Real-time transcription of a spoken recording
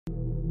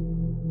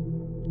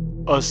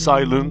A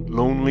silent,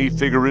 lonely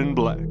figure in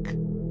black,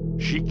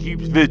 she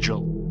keeps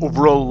vigil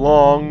over a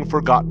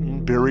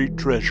long-forgotten buried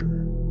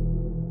treasure.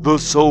 The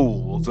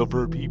souls of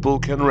her people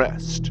can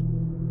rest.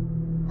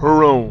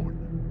 Her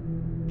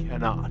own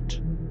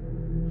cannot.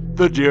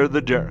 The Dare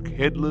the Dark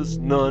Headless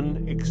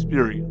Nun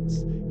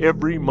Experience,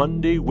 every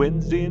Monday,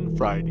 Wednesday, and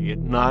Friday at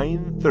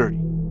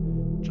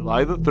 9:30,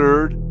 July the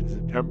 3rd to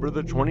September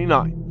the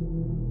 29th,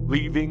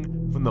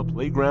 leaving from the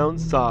playground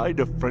side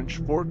of French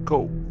Fork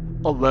Cove,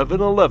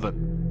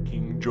 1111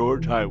 King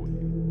George Highway.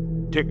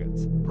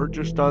 Tickets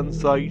purchased on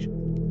site,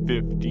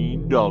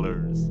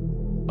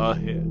 $15 a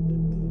head.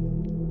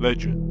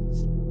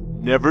 Legends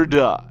never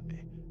die,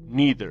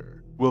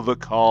 neither will the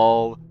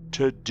call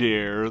to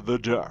Dare the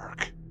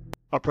Dark.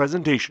 A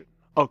presentation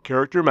of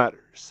Character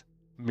Matters,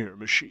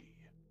 Miramichi.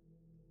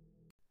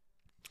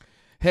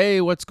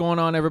 Hey, what's going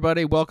on,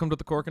 everybody? Welcome to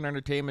the Corcoran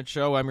Entertainment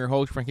Show. I'm your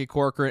host, Franky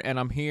Corcoran, and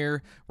I'm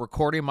here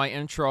recording my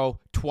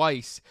intro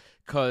twice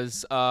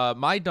because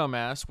my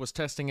dumbass was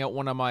testing out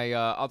one of my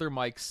other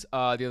mics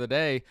the other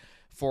day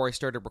before I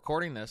started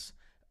recording this,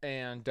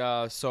 and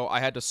so I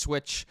had to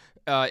switch.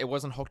 It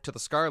wasn't hooked to the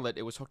Scarlett,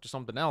 it was hooked to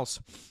something else,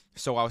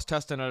 so I was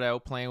testing it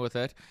out, playing with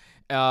it.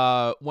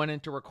 Went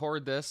in to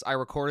record this. I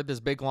recorded this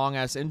big,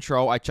 long-ass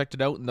intro. I checked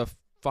it out, and the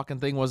fucking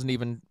thing wasn't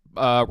even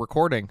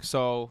recording.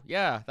 So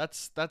yeah,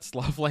 that's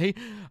lovely.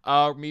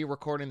 Me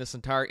recording this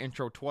entire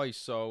intro twice.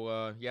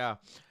 So yeah,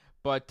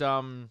 but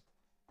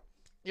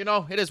you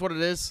know, it is what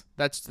it is.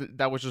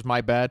 That was just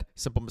my bad,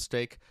 simple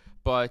mistake.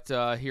 But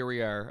here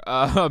we are.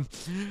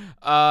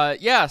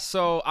 Yeah.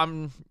 So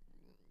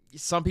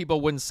some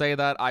people wouldn't say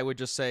that. I would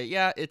just say,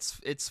 yeah,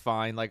 it's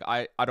fine. Like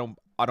I don't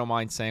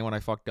mind saying when I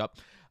fucked up.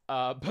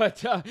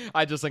 But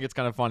I just think it's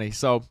kind of funny.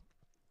 So.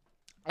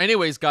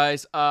 Anyways,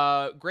 guys,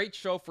 great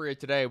show for you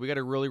today. We got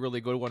a really, really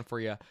good one for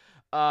you.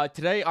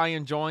 Today, I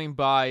am joined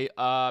by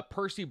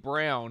Percy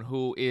Brown,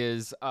 who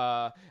is,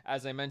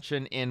 as I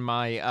mentioned in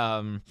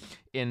my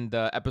in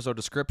the episode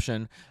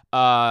description,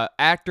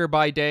 actor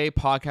by day,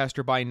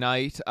 podcaster by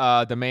night.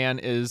 The man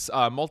is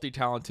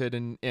multi-talented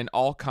in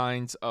all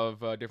kinds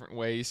of different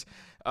ways.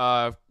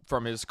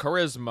 From his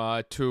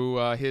charisma to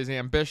his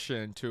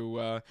ambition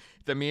to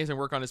the amazing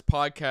work on his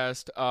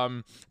podcast,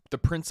 The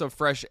Prince of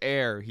Fresh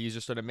Air. He's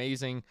just an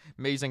amazing,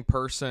 amazing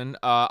person.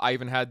 I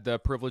even had the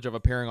privilege of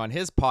appearing on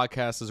his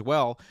podcast as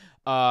well.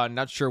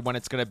 Not sure when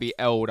it's going to be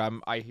out.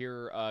 I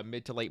hear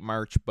mid to late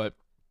March, but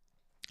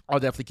I'll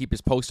definitely keep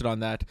us posted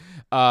on that.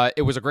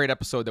 It was a great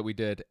episode that we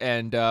did,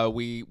 and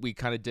we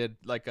kind of did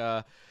like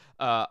a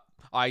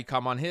I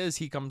come on his,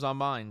 he comes on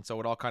mine, so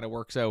it all kind of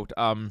works out.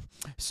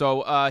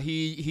 So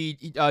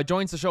he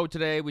joins the show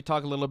today. We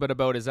talk a little bit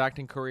about his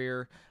acting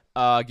career,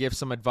 give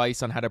some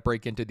advice on how to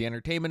break into the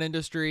entertainment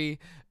industry,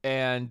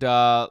 and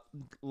a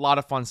lot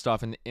of fun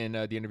stuff in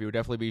the interview.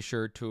 Definitely be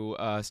sure to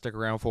stick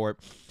around for it.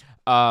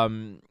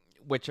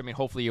 Which, I mean,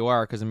 hopefully you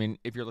are, because, I mean,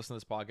 if you're listening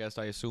to this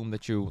podcast, I assume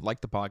that you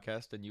like the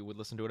podcast and you would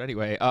listen to it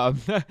anyway.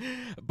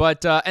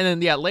 But and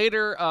then, yeah,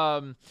 later,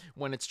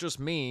 when it's just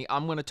me,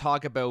 I'm going to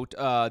talk about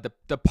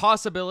the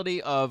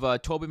possibility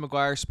of Tobey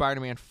Maguire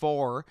Spider-Man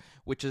 4,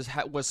 which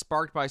was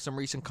sparked by some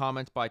recent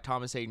comments by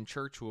Thomas Hayden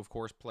Church, who, of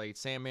course, played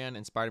Sandman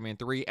in Spider-Man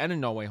 3 and in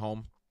No Way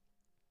Home.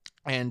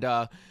 And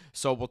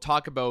so we'll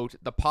talk about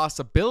the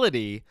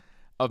possibility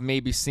of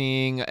maybe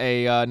seeing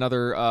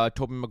another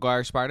Tobey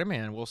Maguire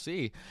Spider-Man. We'll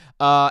see.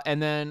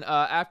 And then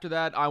after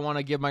that, I want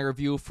to give my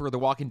review for The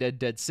Walking Dead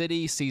Dead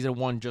City. Season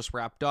 1 just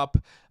wrapped up.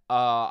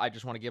 I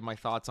just want to give my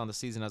thoughts on the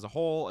season as a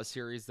whole, a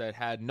series that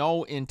had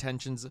no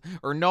intentions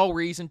or no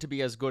reason to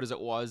be as good as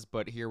it was,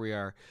 but here we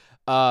are.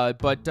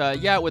 But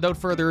yeah, without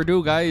further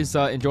ado, guys,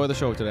 enjoy the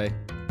show today.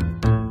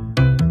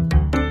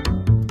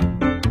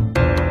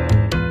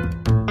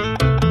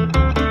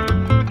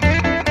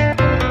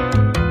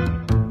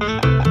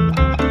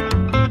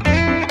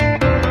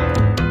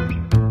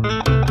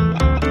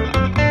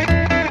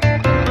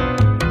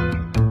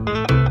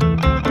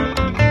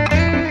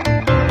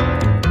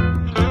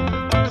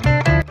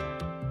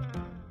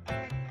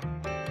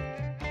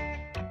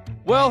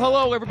 Well,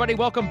 hello, everybody.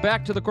 Welcome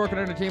back to the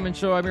Corcoran Entertainment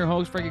Show. I'm your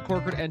host, Franky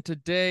Corcoran, and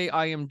today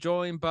I am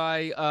joined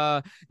by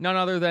none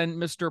other than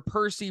Mr.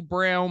 Percy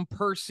Brown.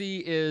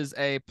 Percy is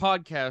a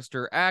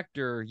podcaster,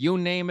 actor, you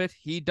name it,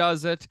 he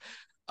does it.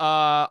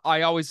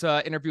 I always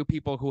interview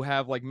people who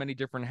have like many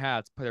different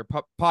hats. They're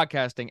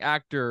podcasting,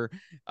 actor,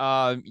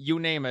 you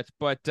name it.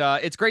 But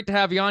it's great to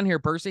have you on here,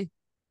 Percy.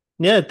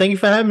 Yeah, thank you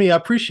for having me. I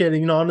appreciate it.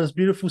 You know, on this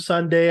beautiful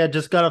Sunday, I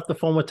just got off the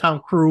phone with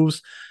Tom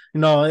Cruise. You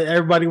know,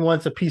 everybody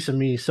wants a piece of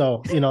me.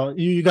 So, you know,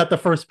 you got the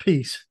first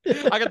piece.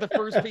 I got the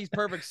first piece.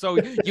 Perfect. So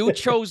you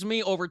chose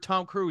me over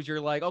Tom Cruise.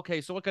 You're like, okay,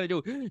 so what can I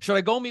do? Should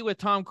I go meet with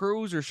Tom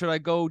Cruise or should I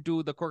go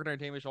do the Corcoran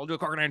Entertainment Show? I'll do a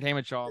Corcoran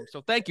Entertainment Show.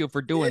 So thank you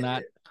for doing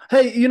that.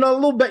 Hey, you know, a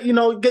little bit, you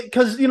know,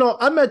 because, you know,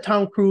 I met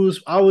Tom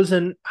Cruise. I was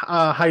in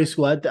high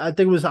school. I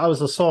think I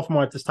was a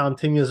sophomore at this time,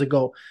 10 years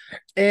ago.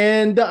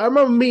 And I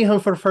remember meeting him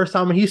for the first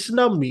time and he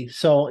snubbed me.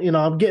 So, you know,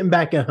 I'm getting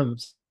back at him.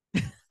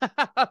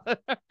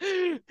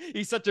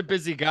 He's such a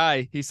busy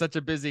guy. He's such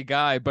a busy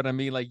guy. But I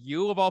mean, like,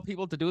 you of all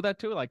people to do that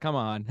too? Like, come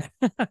on.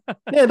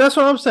 Yeah, that's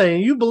what I'm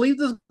saying. You believe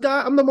this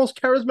guy? I'm the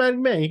most charismatic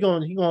man. He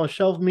gonna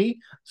shelve me?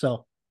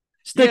 So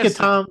stick it, Yes.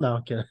 Tom. No,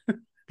 I'm kidding.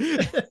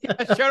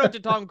 Yeah, shout out to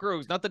Tom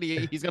Cruise. Not that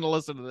he's gonna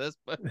listen to this,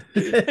 but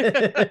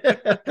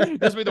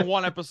this will be the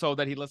one episode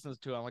that he listens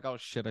to. I'm like, oh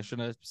shit, I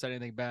shouldn't have said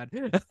anything bad.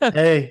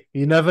 Hey,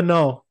 you never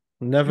know.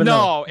 You never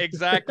know. No,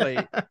 exactly.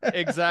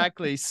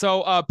 Exactly.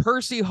 So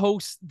Percy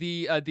hosts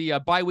the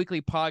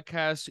bi-weekly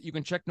podcast. You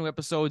can check new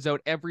episodes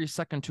out every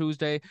second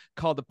Tuesday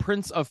called The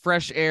Prince of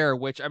Fresh Air,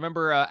 which I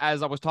remember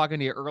as I was talking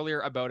to you earlier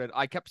about it,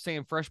 I kept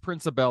saying Fresh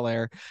Prince of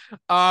Bel-Air.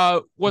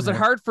 Was it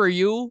hard for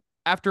you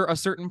after a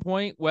certain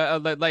point?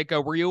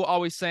 Were you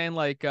always saying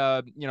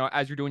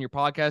as you're doing your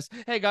podcast,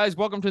 hey guys,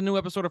 welcome to a new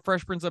episode of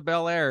Fresh Prince of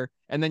Bel-Air,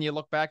 and then you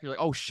look back, you're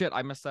like, oh shit,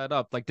 I messed that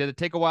up. Like, did it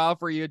take a while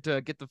for you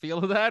to get the feel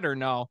of that, or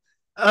no?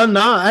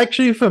 No,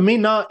 actually, for me,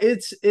 no.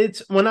 It's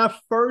when I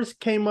first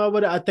came up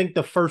with it. I think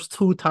the first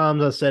two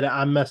times I said it,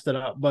 I messed it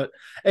up, but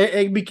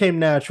it became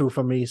natural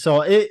for me.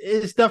 So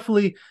it's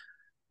definitely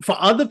for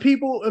other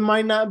people it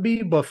might not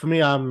be, but for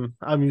me, I'm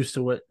used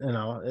to it. You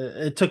know,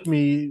 it took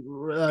me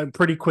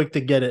pretty quick to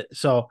get it.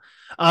 So,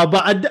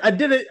 but I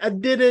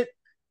did it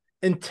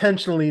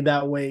intentionally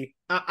that way.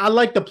 I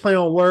like to play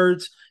on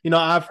words. You know,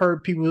 I've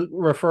heard people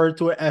refer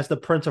to it as the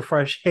Prince of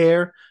Fresh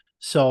Hair.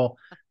 So,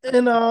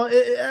 it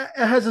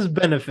has its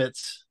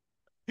benefits.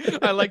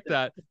 I like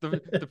that.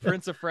 The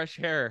Prince of Fresh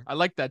Hair. I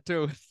like that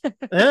too.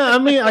 Yeah, I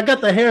mean, I got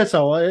the hair,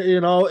 so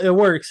it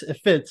works. It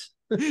fits.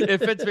 It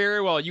fits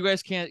very well. You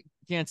guys can't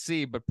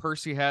see, but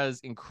Percy has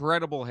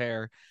incredible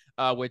hair,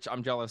 which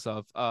I'm jealous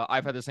of.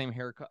 I've had the same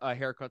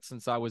haircut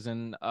since I was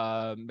in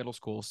middle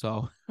school.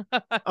 So,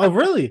 Oh,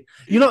 really?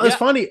 You know, it's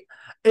funny.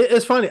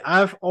 It's funny.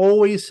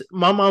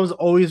 My mom's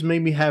always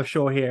made me have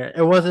short hair.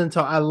 It wasn't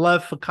until I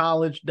left for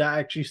college that I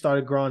actually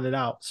started growing it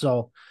out.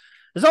 So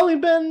it's only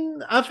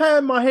been I've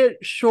had my hair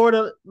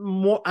shorter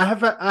more.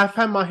 I've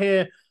had my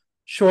hair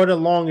shorter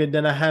longer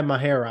than I had my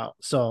hair out.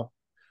 So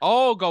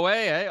oh, go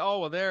away, eh? Oh,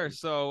 well, there.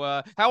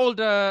 So, how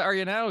old are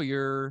you now?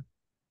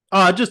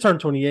 I just turned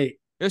 28.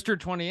 Mr.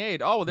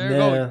 28. Oh, there you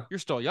Yeah. go. You're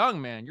still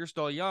young, man. You're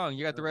still young.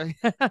 You got the right.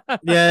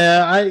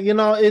 Yeah,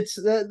 it's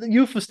the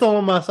youth is still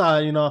on my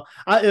side. It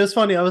was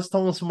funny. I was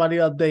telling somebody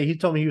the other day. He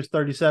told me he was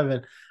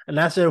 37, and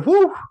I said,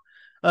 "Whoo,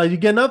 you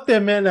getting up there,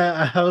 man?"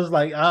 I was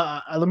like,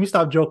 "Let me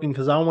stop joking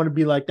because I don't want to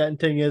be like that in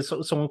 10 years.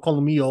 So someone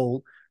calling me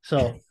old."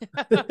 So,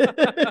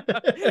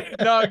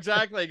 No,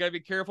 exactly. You gotta be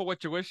careful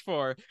what you wish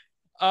for.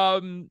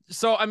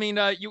 So I mean,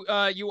 you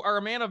are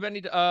a man of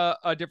many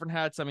different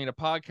hats. I mean, a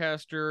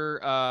podcaster,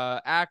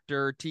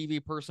 actor,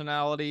 TV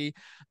personality.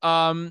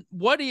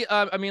 What do you?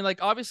 I mean,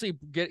 like, obviously,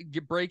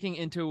 breaking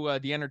into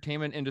the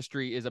entertainment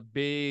industry is a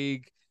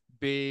big.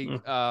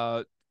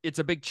 It's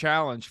a big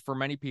challenge for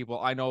many people.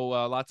 I know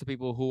lots of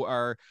people who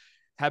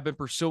have been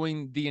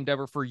pursuing the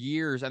endeavor for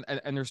years, and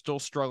they're still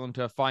struggling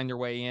to find their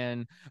way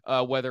in,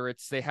 whether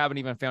it's they haven't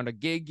even found a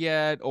gig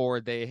yet, or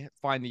they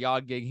find the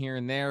odd gig here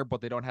and there, but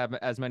they don't have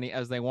as many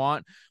as they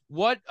want.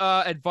 What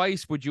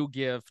advice would you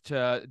give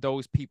to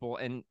those people,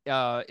 and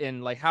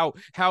in like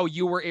how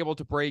you were able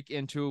to break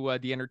into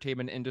the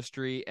entertainment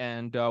industry,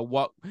 and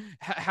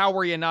how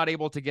were you not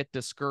able to get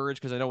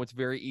discouraged? Because I know it's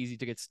very easy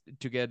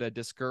to get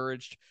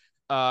discouraged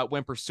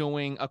when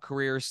pursuing a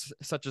career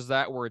such as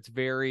that, where it's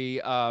very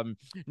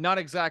not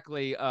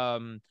exactly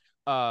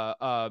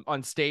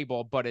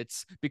unstable, but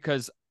it's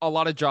because a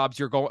lot of jobs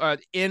you're going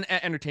in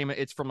entertainment,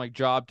 it's from like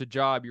job to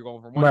job. You're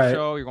going from one right.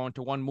 show, you're going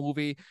to one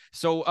movie.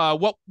 So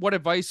what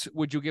advice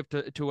would you give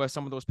to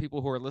some of those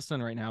people who are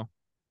listening right now?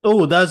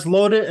 Oh, that's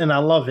loaded, and I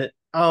love it.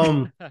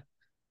 I've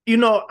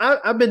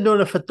been doing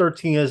it for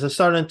 13 years. I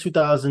started in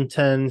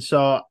 2010,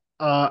 so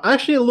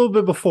actually a little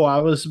bit before. I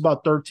was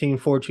about 13,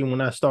 14 when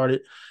I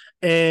started.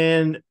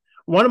 And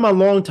one of my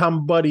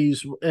longtime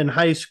buddies in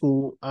high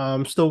school,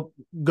 still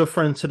good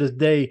friends to this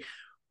day.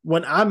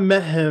 When I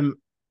met him,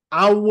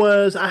 I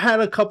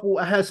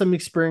had some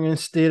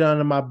experience stayed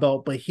under my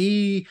belt, but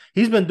he's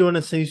been doing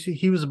it since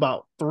he was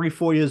about 3,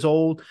 4 years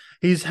old.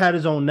 He's had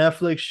his own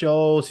Netflix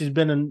shows. He's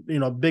been in,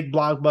 big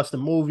blockbuster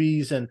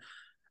movies. And,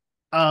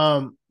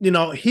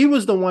 he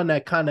was the one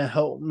that kind of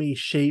helped me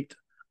shape,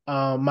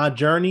 my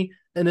journey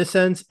in a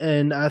sense.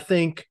 And I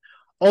think,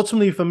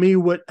 ultimately, for me,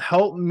 what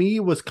helped me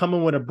was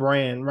coming with a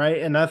brand, right?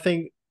 And I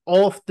think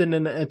often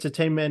in the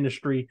entertainment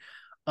industry,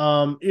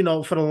 for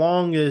the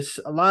longest,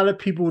 a lot of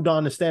people don't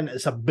understand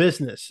it's a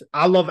business.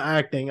 I love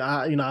acting.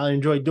 I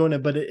enjoy doing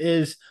it, but it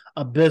is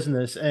a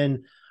business.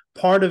 And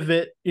part of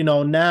it,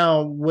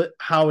 now with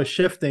how it's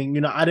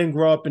shifting, I didn't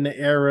grow up in the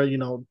era,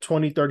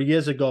 20, 30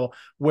 years ago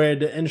where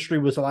the industry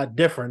was a lot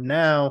different.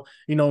 Now,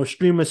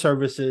 streaming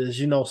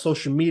services,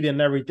 social media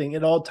and everything,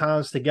 it all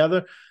ties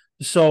together.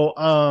 So,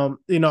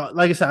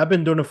 like I said, I've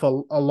been doing it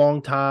for a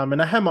long time,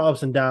 and I have my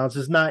ups and downs.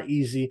 It's not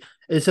easy.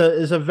 It's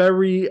a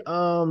very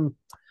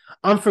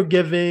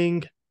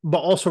unforgiving, but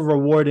also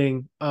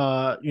rewarding,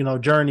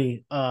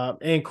 journey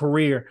and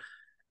career.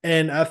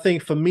 And I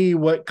think for me,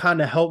 what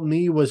kind of helped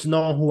me was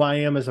knowing who I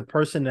am as a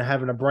person and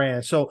having a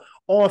brand. So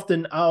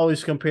often I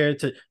always compare it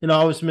to, I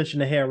always mention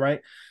the hair,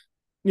 right?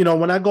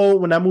 When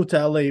I moved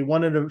to LA,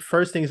 one of the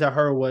first things I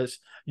heard was,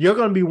 you're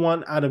going to be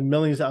one out of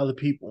millions of other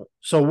people.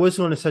 So what's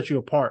going to set you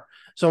apart?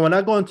 So when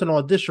I go into an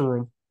audition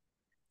room,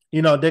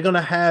 they're going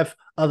to have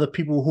other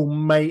people who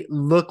might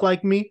look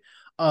like me,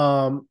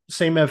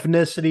 same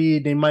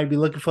ethnicity. They might be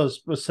looking for a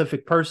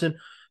specific person.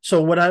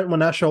 So when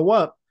I show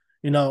up,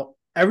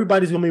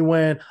 everybody's going to be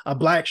wearing a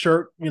black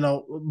shirt,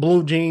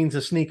 blue jeans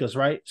and sneakers,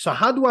 right? So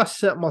how do I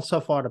set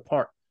myself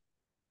apart?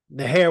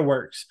 The hair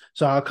works.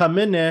 So I'll come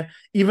in there,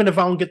 even if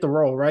I don't get the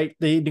role, right?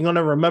 They're going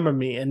to remember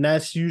me. And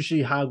that's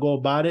usually how I go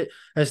about it.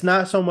 It's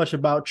not so much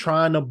about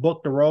trying to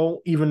book the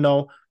role, even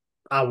though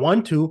I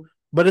want to,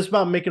 but it's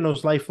about making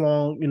those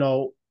lifelong,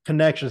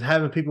 connections,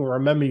 having people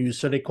remember you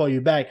so they call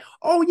you back.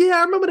 Oh, yeah,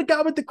 I remember the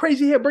guy with the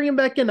crazy hair. Bring him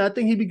back in. I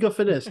think he'd be good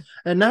for this.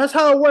 And that's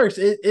how it works.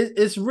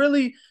 It's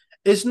really,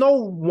 it's no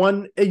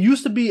one. It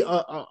used to be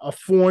a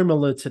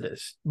formula to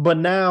this, but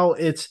now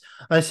it's,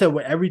 like I said,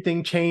 with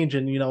everything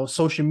changing,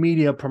 social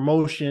media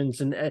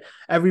promotions and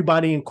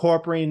everybody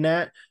incorporating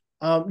that.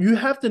 You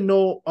have to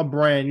know a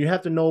brand. You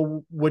have to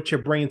know what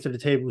you're bringing to the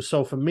table.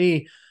 So for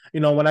me,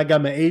 when I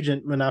got my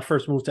agent, when I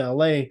first moved to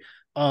LA,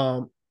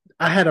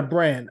 I had a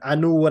brand. I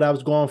knew what I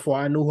was going for.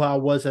 I knew who I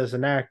was as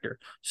an actor.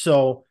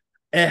 So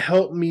it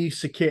helped me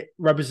secure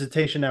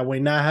representation that way.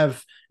 Now I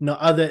have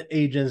other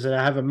agents and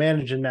I have a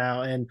manager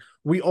now, and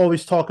we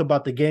always talk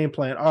about the game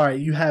plan. All right,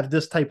 you have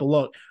this type of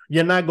look.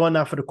 You're not going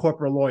out for the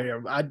corporate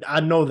lawyer. I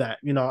know that.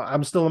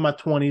 I'm still in my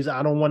 20s.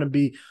 I don't want to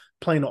be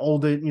playing an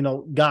older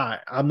guy.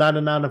 I'm not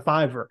a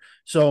 9-to-5er.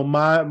 So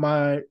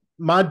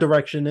my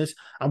direction is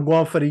I'm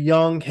going for the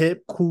young,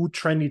 hip, cool,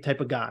 trendy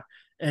type of guy.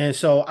 And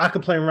so I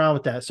could play around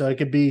with that. So it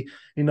could be,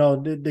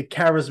 the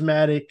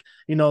charismatic,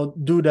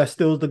 dude that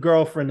steals the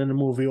girlfriend in the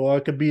movie, or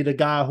it could be the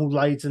guy who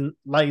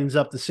lightens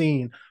up the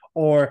scene,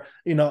 or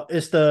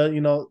it's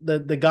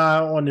the guy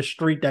on the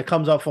street that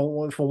comes up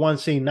for one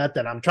scene. Not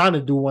that I'm trying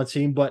to do one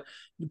scene, but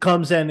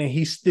comes in and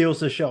he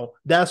steals the show.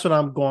 That's what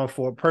I'm going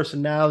for.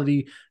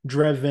 Personality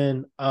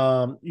driven,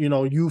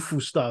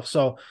 youthful stuff.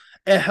 So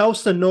it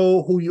helps to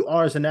know who you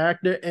are as an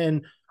actor.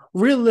 And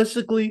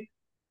realistically,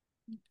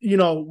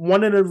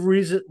 one of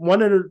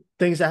the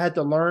things I had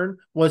to learn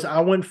was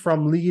I went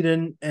from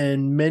leading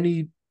in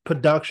many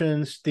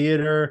productions,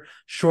 theater,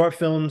 short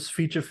films,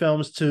 feature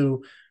films,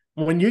 to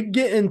when you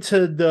get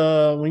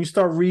when you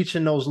start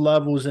reaching those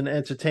levels in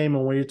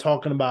entertainment, when you're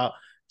talking about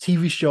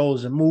TV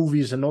shows and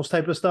movies and those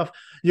type of stuff,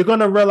 you're going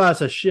to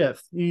realize a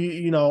shift.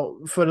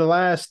 For the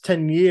last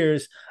 10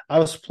 years, I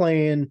was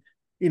playing,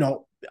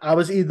 I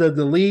was either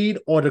the lead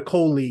or the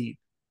co-lead.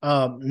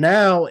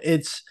 Now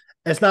it's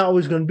not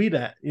always going to be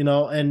that,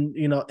 and,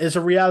 it's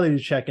a reality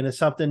check, and it's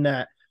something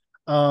that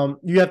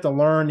you have to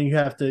learn and you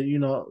have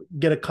to,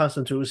 get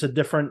accustomed to. It's a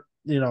different,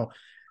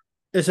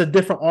 it's a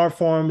different art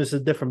form. It's a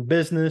different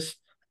business.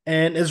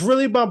 And it's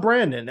really about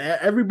branding.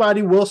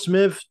 Everybody, Will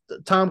Smith,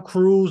 Tom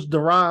Cruise, The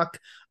Rock,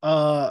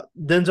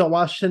 Denzel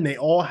Washington, they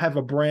all have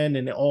a brand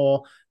and they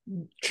all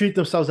treat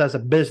themselves as a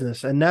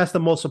business. And that's the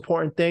most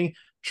important thing.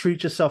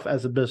 Treat yourself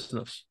as a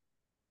business.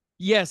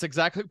 Yes,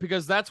 exactly,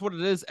 because that's what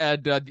it is.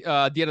 At the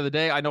end of the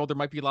day, I know there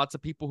might be lots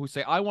of people who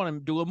say, I want to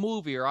do a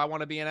movie or I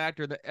want to be an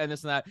actor and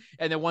this and that.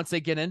 And then once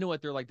they get into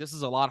it, they're like, this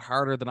is a lot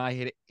harder than I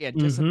had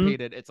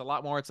anticipated. It's a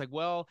lot more. It's like,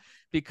 well,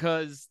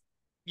 because,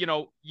 you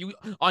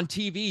on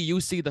TV,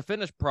 you see the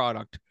finished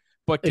product.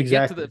 But to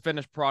get to the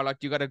finished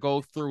product, you got to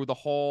go through the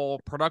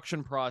whole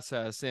production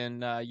process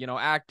and,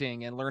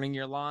 acting and learning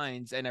your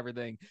lines and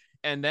everything.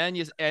 And then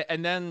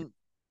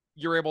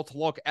you're able to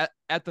look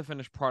at the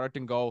finished product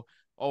and go,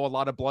 oh, a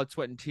lot of blood,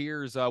 sweat, and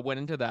tears went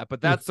into that.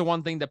 But that's the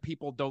one thing that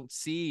people don't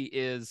see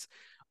is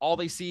all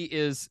they see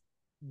is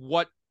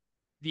what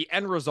the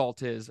end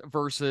result is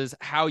versus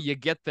how you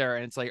get there.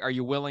 And it's like, are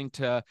you willing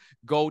to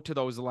go to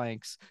those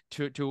lengths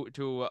to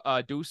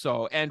do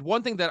so? And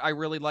one thing that I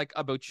really like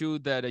about you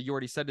that you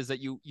already said is that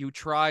you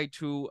try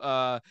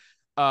to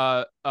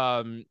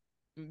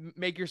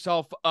make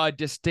yourself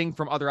distinct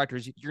from other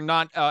actors. You're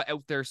not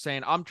out there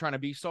saying, I'm trying to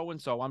be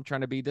so-and-so, I'm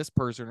trying to be this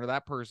person or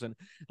that person,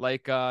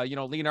 like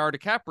Leonardo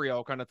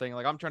DiCaprio kind of thing,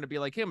 like I'm trying to be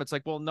like him. It's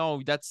like, well,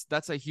 no,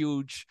 that's a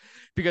huge,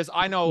 because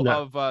I know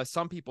of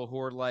some people who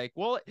are like,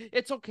 well,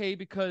 it's okay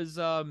because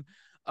when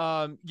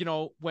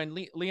Leonardo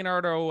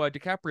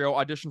DiCaprio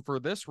auditioned for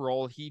this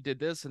role, he did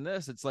this and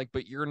this. It's like,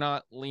 but you're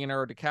not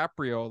Leonardo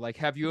DiCaprio. Like,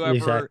 have you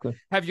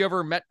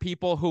ever met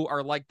people who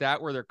are like that,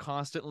 where they're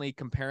constantly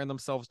comparing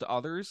themselves to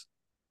others?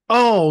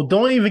 Oh,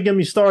 don't even get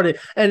me started.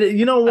 And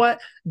you know what?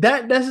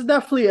 That's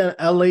definitely an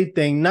LA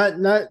thing.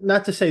 Not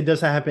to say it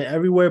doesn't happen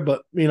everywhere,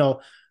 but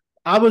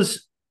I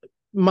was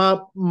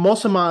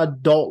most of my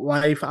adult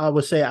life, I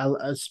would say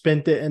I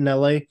spent it in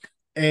LA.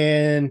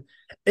 And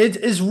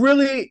it's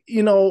really,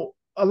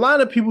 a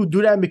lot of people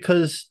do that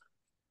because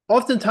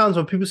oftentimes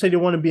when people say they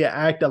want to be an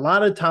actor, a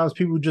lot of times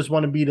people just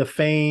want to be the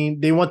fame.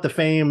 They want the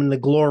fame and the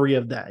glory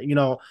of that,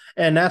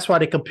 and that's why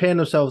they compare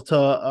themselves to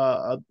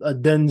a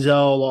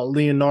Denzel or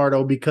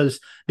Leonardo, because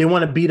they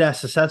want to be that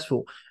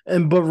successful.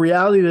 But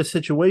reality of the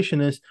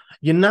situation is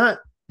you're not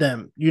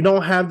them. You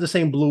don't have the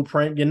same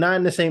blueprint. You're not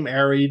in the same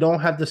area. You don't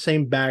have the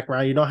same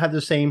background. You don't have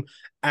the same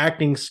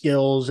acting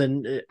skills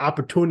and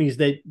opportunities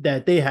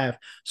that they have.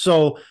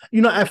 So,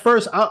 at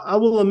first, I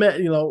will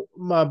admit,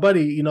 my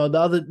buddy,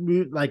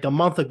 like a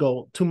month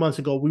ago, 2 months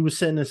ago, we were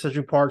sitting in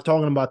Century Park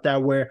talking about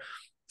that, where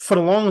for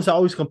the longest, I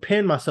always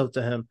compared myself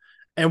to him.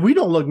 And we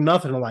don't look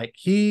nothing alike.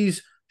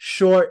 He's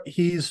short.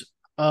 He's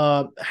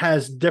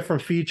has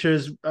different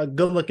features, a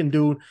good looking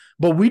dude,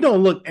 but we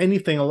don't look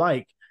anything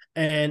alike.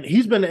 And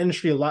he's been in the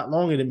industry a lot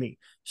longer than me.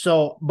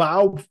 So, but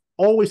I'll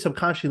always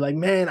subconsciously like,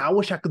 man, I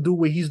wish I could do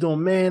what he's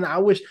doing. Man, I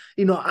wish,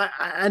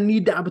 I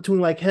need the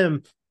opportunity like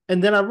him.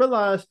 And then I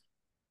realized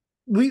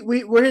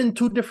we're in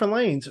two different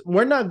lanes.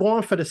 We're not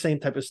going for the same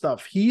type of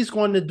stuff. He's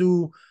going to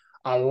do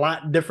a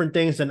lot different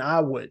things than I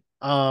would.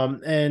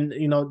 And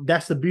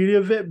that's the beauty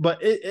of it. But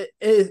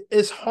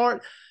it's hard.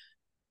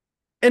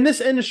 In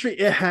this industry,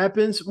 it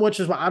happens, which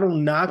is why I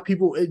don't knock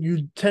people.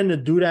 You tend to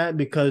do that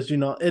because,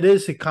 it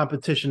is a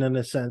competition in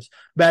a sense.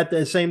 But at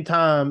the same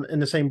time,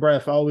 in the same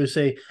breath, I always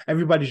say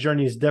everybody's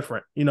journey is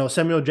different.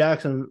 Samuel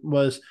Jackson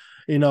was,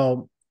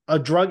 a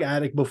drug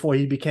addict before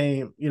he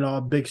became,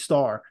 a big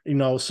star,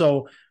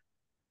 So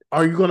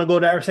are you going to go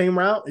that same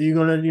route? Are you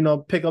going to,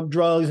 pick up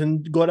drugs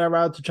and go that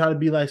route to try to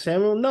be like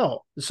Samuel?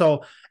 No.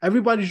 So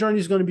everybody's journey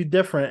is going to be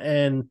different.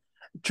 And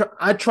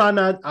I try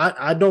not,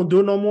 I don't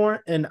do it no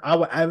more. And I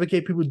would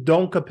advocate people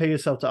don't compare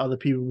yourself to other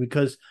people,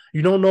 because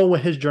you don't know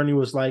what his journey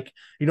was like.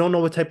 You don't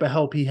know what type of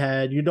help he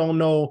had. You don't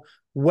know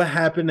what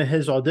happened in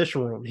his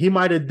audition room. He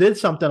might have did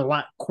something a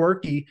lot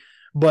quirky,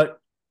 but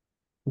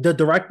the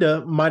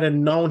director might have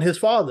known his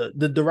father.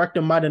 The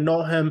director might have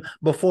known him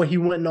before he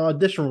went in the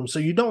audition room. So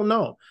you don't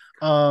know.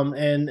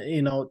 And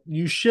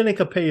you shouldn't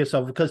compare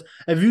yourself, because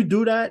if you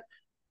do that,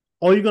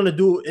 all you're going to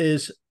do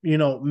is,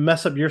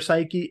 mess up your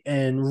psyche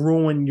and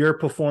ruin your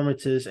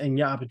performances and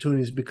your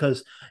opportunities,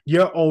 because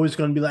you're always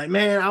going to be like,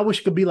 man, I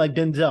wish I could be like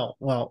Denzel.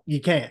 Well,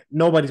 you can't.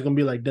 Nobody's going to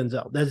be like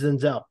Denzel. That's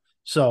Denzel.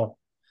 So.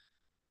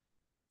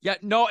 Yeah,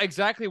 no,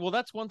 exactly. Well,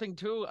 that's one thing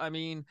too. I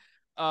mean,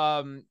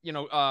 I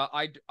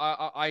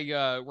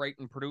write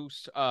and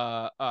produce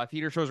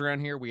theater shows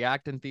around here. We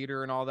act in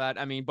theater and all that.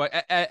 I mean, but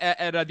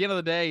at the end of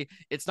the day,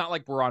 it's not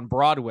like we're on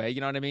Broadway. You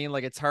know what I mean?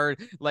 Like, it's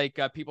hard. Like,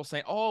 people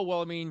say, oh,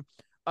 well, I mean,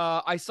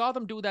 I saw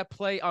them do that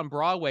play on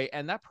Broadway,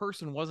 and that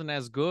person wasn't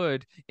as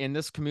good in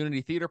this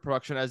community theater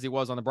production as he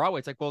was on the Broadway.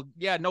 It's like, well,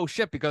 yeah, no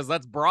shit, because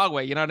that's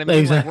Broadway. You know what I mean?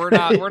 Exactly.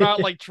 Like, we're not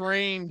like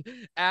trained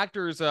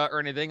actors or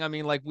anything. I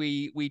mean, like,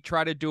 we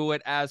try to do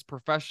it as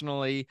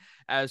professionally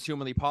as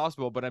humanly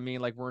possible, but I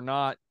mean, like, we're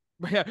not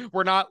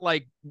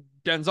like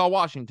Denzel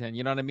Washington.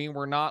 You know what I mean?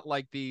 We're not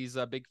like these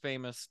big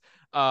famous,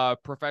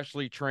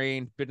 professionally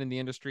trained, been in the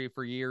industry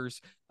for years,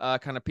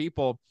 kind of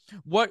people.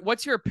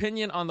 What's your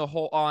opinion on the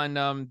whole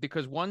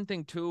because one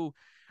thing too,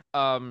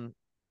 for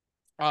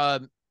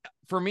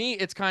me,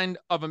 it's kind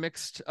of a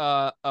mixed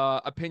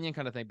opinion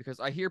kind of thing,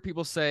 because I hear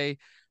people say,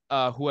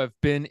 who have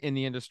been in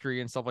the industry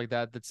and stuff like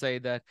that, that say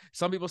that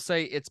some people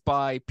say it's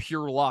by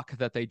pure luck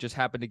that they just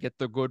happen to get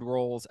the good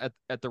roles at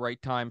the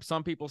right time.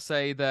 Some people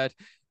say that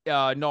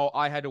no,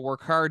 I had to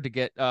work hard to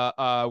get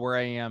where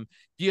I am.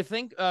 Do you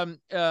think,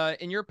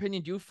 in your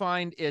opinion, do you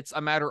find it's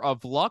a matter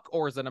of luck,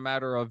 or is it a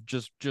matter of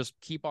just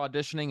keep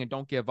auditioning and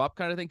don't give up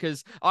kind of thing?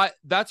 Because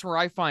that's where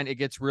I find it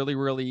gets really,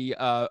 really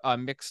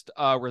mixed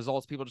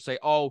results. People just say,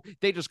 oh,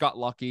 they just got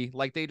lucky.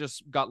 Like, they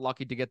just got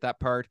lucky to get that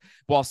part.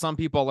 While some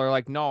people are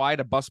like, no, I had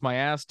to bust my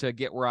ass to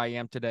get where I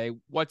am today.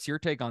 What's your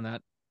take on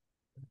that?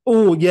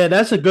 Oh, yeah,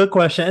 that's a good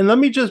question. And let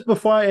me just,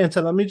 before I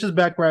answer, let me just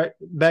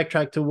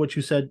backtrack to what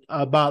you said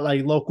about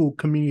like local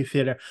community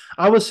theater.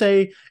 I would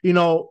say,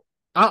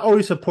 I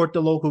always support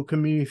the local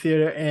community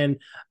theater, and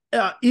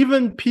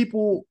even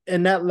people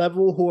in that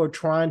level who are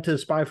trying to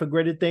aspire for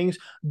greater things,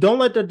 don't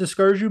let that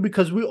discourage you,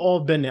 because we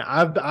all been there.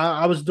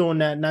 I was doing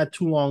that not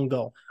too long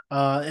ago.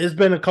 It's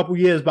been a couple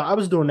years, but I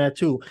was doing that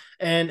too.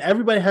 And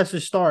everybody has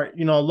to start.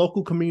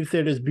 Local community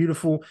theater is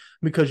beautiful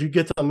because you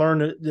get to learn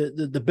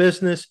the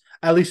business.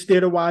 At least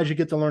theater wise, you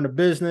get to learn the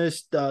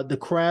business, the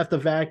craft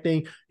of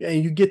acting,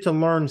 and you get to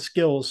learn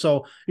skills.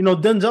 So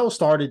Denzel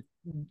started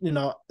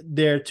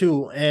there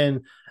too,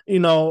 and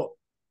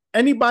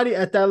anybody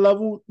at that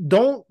level,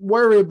 don't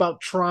worry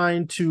about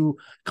trying to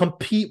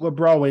compete with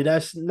Broadway.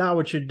 That's not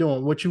what you're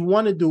doing. What you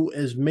want to do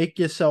is make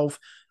yourself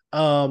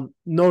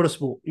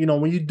noticeable.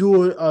 When you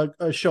do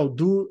a show,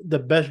 do the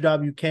best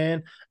job you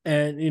can.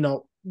 And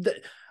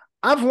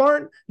I've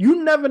learned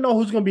you never know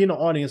who's going to be in the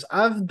audience.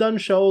 I've done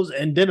shows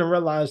and didn't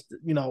realize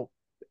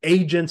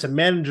agents and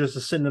managers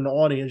are sitting in the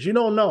audience. You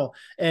don't know.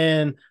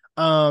 And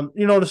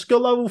the skill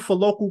level for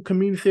local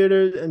community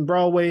theater and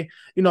Broadway,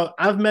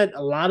 I've met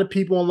a lot of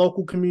people in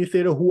local community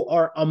theater who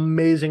are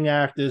amazing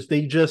actors.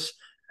 They just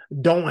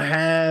don't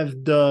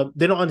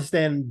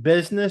understand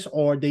business,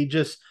 or they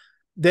just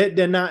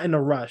they're not in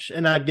a rush,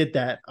 and I get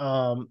that.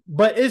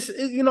 But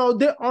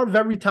there are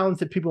very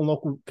talented people in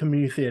local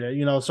community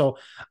theater. So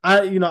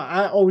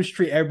I always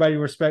treat everybody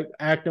with respect,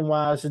 acting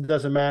wise. It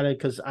doesn't matter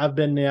because I've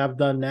been there, I've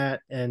done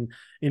that, and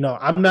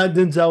I'm not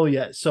Denzel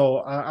yet,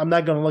 so I'm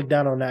not gonna look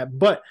down on that.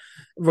 But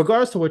in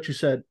regards to what you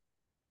said,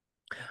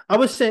 I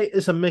would say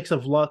it's a mix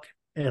of luck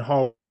and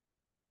hard.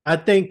 I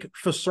think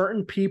for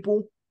certain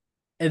people,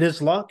 it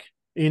is luck.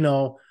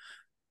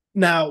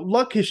 Now,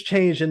 luck has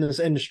changed in this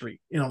industry.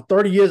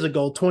 30 years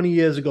ago, 20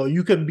 years ago,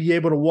 you could be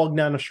able to walk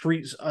down the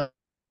streets,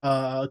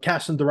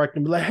 casting director,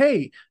 and be like,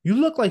 hey, you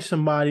look like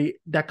somebody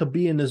that could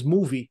be in this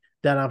movie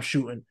that I'm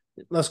shooting.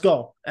 Let's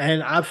go.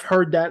 And I've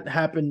heard that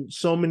happen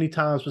so many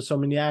times with so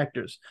many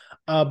actors.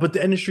 But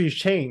the industry has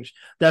changed.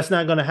 That's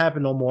not going to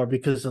happen no more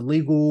because of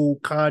legal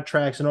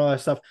contracts and all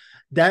that stuff.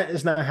 That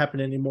is not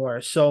happening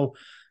anymore. So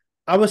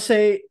I would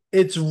say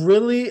it's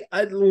really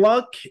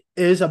luck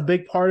is a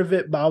big part of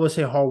it, but I would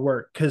say hard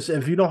work, because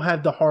if you don't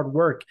have the hard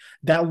work,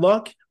 that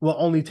luck will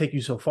only take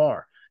you so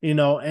far.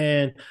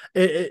 And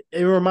it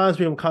reminds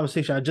me of a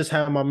conversation I just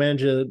had with my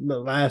manager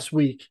last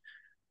week.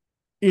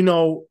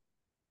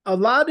 A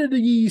lot of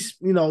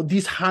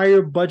these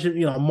higher budget,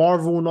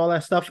 Marvel and all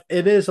that stuff,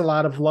 it is a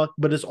lot of luck,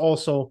 but it's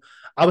also,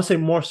 I would say,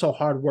 more so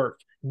hard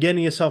work,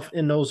 getting yourself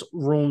in those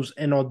rooms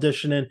and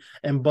auditioning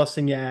and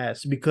busting your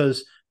ass.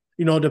 Because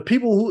the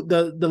people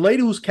the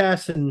lady who's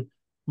casting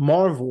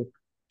Marvel,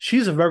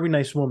 she's a very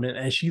nice woman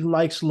and she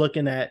likes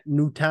looking at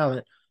new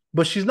talent,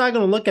 but she's not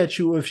going to look at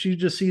you if she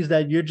just sees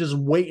that you're just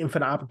waiting for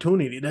the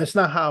opportunity. That's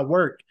not how it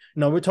works.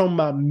 We're talking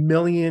about $1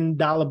 million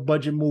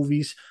budget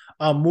movies,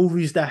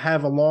 movies that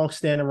have a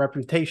long-standing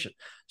reputation.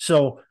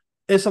 So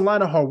it's a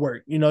lot of hard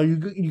work.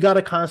 You got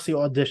to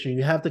constantly audition.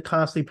 You have to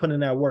constantly put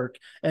in that work,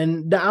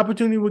 and the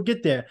opportunity will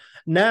get there.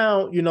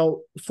 Now,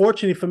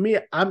 fortunately for me,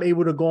 I'm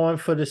able to go on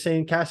for the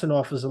same casting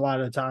offers a lot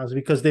of times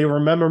because they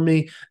remember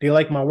me. They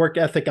like my work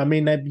ethic. I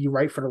may not be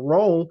right for the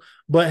role,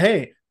 but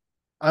hey,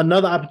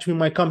 another opportunity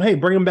might come. Hey,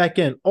 bring him back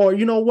in. Or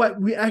you know what?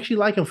 We actually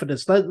like him for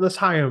this. Let's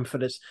hire him for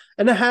this.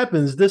 And it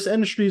happens. This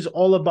industry is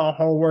all about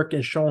hard work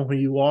and showing who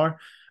you are,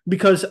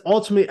 because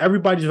ultimately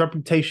everybody's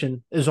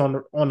reputation is on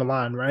the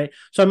line, right?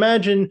 So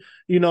imagine,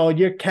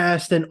 you're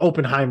casting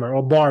Oppenheimer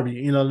or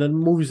Barbie, the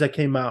movies that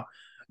came out.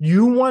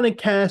 You want to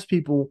cast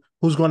people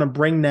who's going to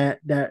bring that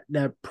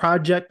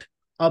project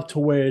up to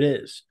where it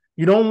is.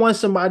 You don't want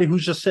somebody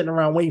who's just sitting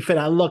around waiting for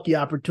that lucky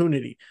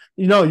opportunity.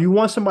 You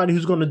want somebody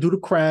who's going to do the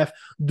craft,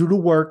 do the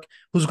work,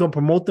 who's going to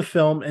promote the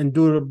film and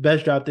do the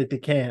best job that they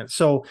can.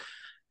 So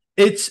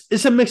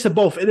it's a mix of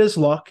both. It is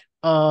luck.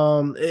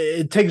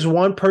 It takes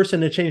one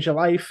person to change your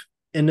life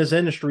in this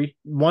industry,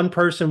 one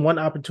person, one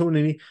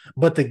opportunity,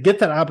 but to get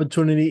that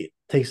opportunity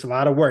takes a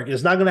lot of work.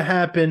 It's not going to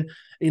happen,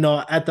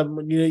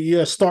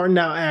 you're a starting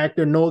out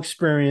actor, no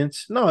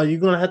experience. No,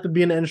 you're going to have to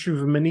be in the industry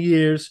for many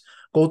years,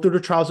 go through the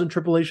trials and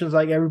tribulations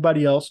like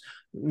everybody else.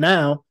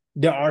 Now,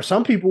 there are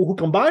some people who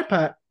can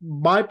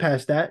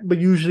bypass that, but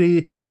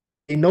usually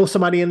they know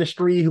somebody in the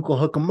street who can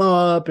hook them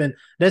up, and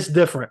that's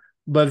different.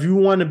 But if you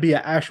want to be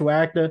an actual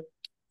actor,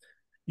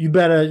 you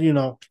better,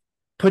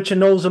 put your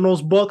nose in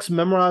those books,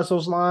 memorize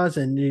those lines,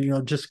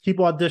 and, just keep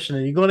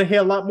auditioning. You're going to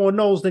hear a lot more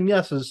no's than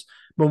yeses,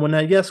 but when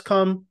that yes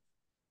come,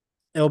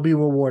 it'll be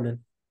rewarding.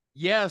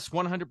 Yes,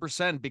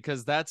 100%,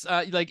 because that's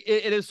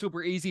it is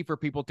super easy for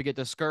people to get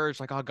discouraged.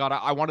 Like, oh God,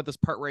 I wanted this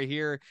part right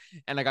here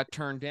and I got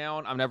turned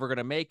down. I'm never going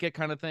to make it,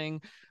 kind of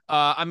thing.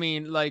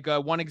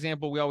 One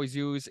example we always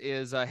use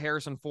is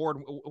Harrison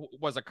Ford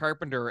was a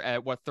carpenter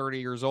at 30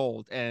 years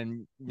old.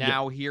 And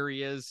now here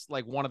he is,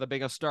 like one of the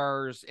biggest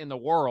stars in the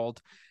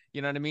world.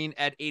 You know what I mean?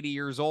 At 80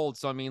 years old.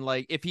 So, I mean,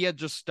 like, if he had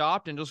just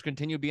stopped and just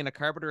continued being a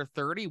carpenter at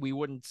 30, we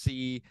wouldn't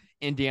see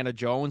Indiana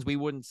Jones. We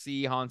wouldn't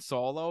see Han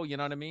Solo. You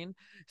know what I mean?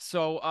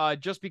 So,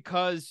 just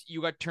because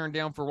you got turned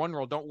down for one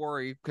role, don't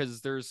worry,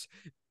 because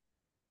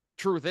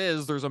truth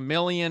is, there's a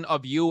million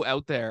of you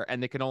out there,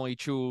 and they can only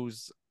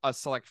choose a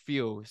select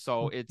few.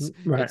 So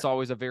it's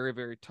always a very,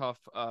 very tough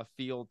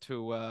field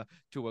to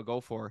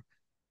go for.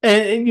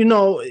 And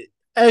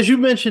as you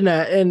mentioned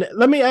that, and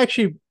let me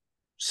actually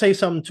say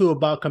something too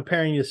about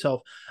comparing yourself.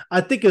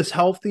 I think it's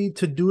healthy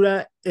to do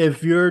that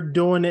if you're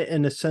doing it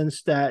in the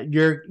sense that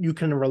you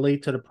can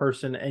relate to the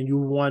person and you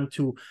want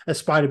to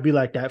aspire to be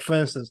like that. For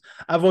instance,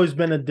 I've always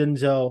been a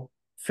Denzel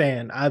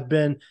fan.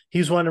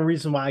 He's one of the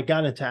reasons why I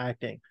got into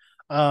acting.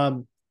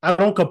 I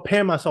don't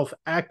compare myself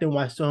acting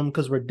wise to him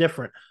because we're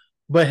different,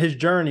 but his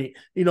journey,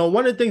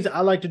 one of the things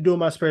I like to do in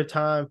my spare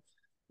time,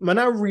 when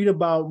I read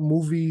about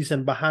movies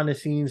and behind the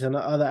scenes and the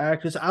other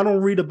actors, I don't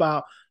read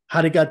about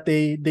how they got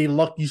they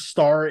lucky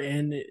start,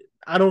 and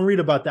I don't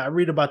read about that. I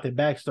read about their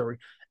backstory.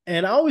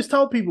 And I always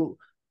tell people,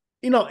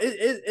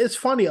 it's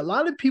funny. A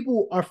lot of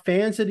people are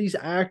fans of these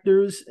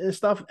actors and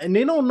stuff, and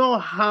they don't know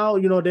how,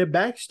 their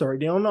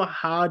backstory. They don't know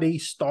how they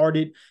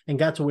started and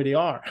got to where they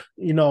are.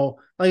 Like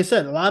I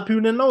said, a lot of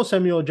people didn't know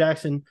Samuel L.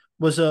 Jackson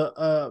was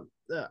I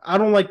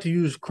don't like to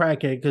use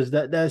crackhead because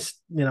that's,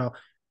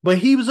 but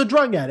he was a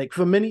drug addict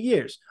for many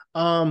years.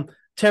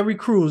 Terry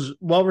Crews,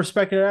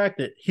 well-respected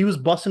actor. He was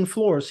bussing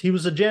floors. He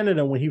was a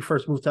janitor when he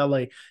first moved to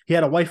LA. He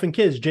had a wife and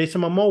kids.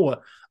 Jason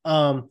Momoa.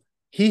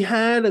 He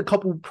had a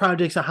couple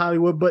projects in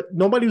Hollywood, but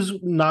nobody was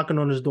knocking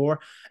on his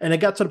door. And it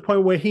got to the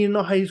point where he didn't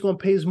know how he's going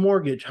to pay his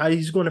mortgage, how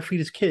he's going to feed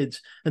his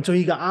kids until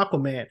he got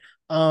Aquaman.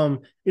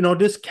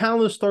 There's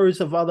countless stories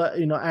of other,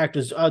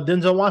 actors.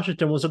 Denzel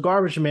Washington was a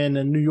garbage man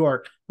in New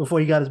York before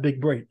he got his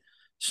big break.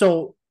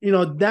 So,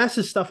 that's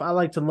the stuff I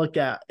like to look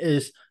at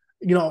is,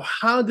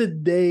 how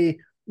did they,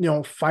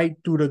 fight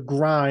through the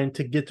grind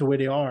to get to where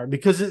they are?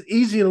 Because it's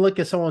easy to look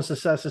at someone's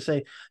success and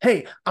say,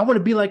 hey, I want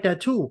to be like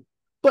that too.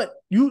 But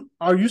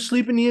are you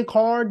sleeping in your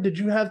car? Did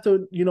you have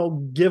to,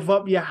 give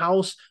up your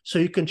house so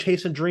you can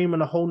chase a dream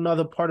in a whole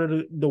nother part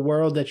of the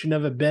world that you've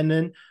never been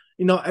in?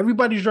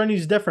 Everybody's journey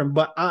is different,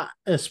 but that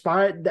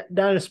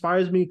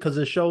inspires me because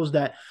it shows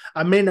that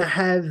I may not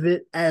have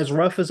it as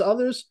rough as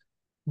others,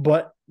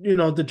 but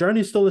the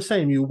journey is still the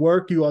same. You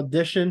work, you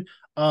audition,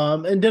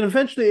 and then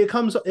eventually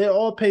it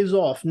all pays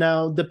off.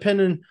 Now,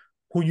 depending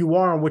who you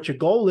are and what your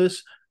goal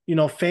is,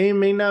 fame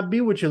may not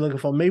be what you're looking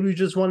for. Maybe you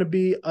just want to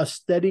be a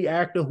steady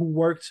actor who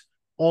works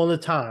all the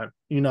time,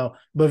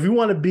 But if you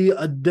want to be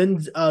a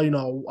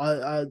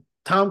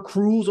Tom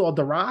Cruise or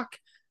The Rock,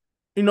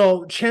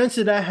 chance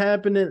of that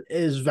happening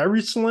is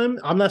very slim.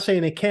 I'm not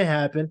saying it can't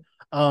happen,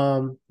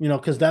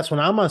 because that's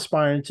what I'm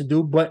aspiring to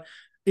do. But,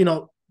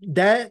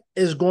 that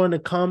is going to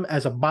come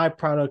as a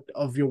byproduct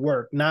of your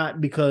work, not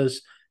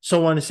because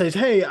someone says,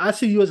 hey, I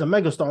see you as a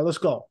megastar. Let's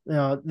go.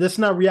 That's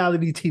not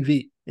reality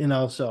TV,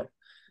 so.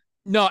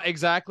 No,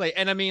 exactly.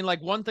 And I mean,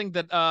 like one thing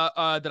that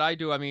that I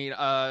do, I mean,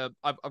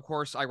 of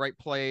course I write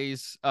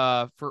plays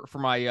for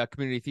my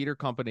community theater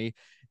company,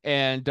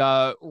 and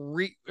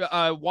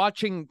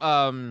watching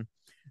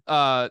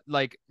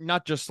like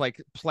not just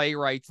like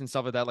playwrights and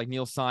stuff like that, like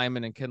Neil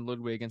Simon and Ken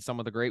Ludwig and some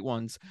of the great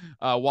ones,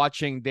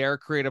 watching their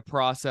creative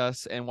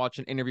process and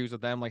watching interviews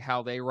with them, like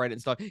how they write it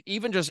and stuff.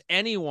 Even just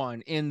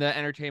anyone in the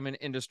entertainment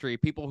industry,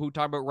 people who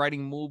talk about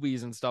writing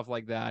movies and stuff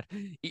like that,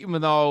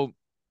 even though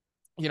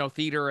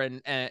theater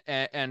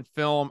and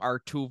film are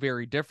two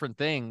very different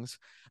things.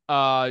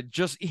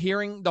 Just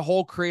hearing the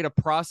whole creative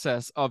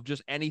process of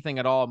just anything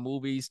at all,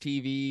 movies,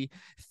 TV,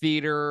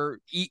 theater,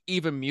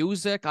 even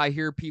music. I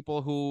hear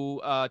people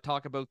who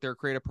talk about their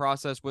creative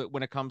process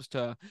when it comes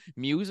to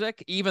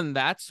music. Even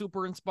that's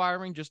super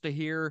inspiring just to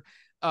hear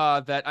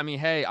that. I mean,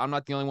 hey, I'm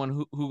not the only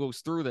one who goes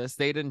through this.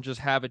 They didn't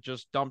just have it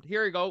just dumped.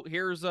 Here you go.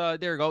 There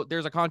you go.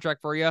 There's a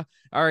contract for you.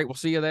 All right, we'll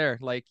see you there.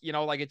 Like,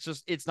 like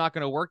it's not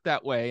going to work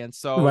that way. And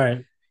so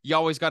right. You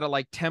always got to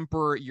like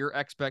temper your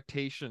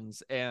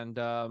expectations. And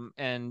as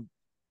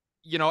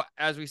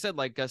we said,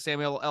 like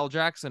Samuel L.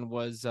 Jackson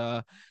was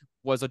a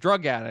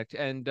drug addict,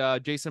 and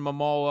Jason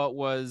Momoa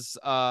was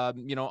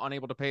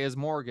unable to pay his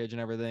mortgage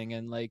and everything.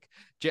 And like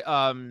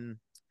Terry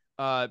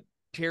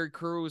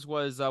Crews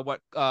was a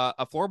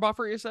floor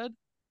buffer, you said?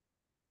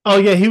 Oh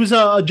yeah, he was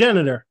a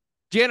janitor.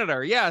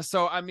 Yeah.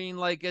 So I mean,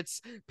 like,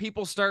 it's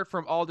people start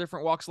from all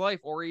different walks of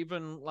life, or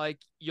even like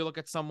you look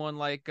at someone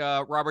like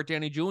Robert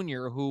Downey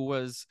Jr., who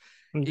was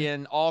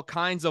in all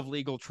kinds of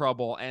legal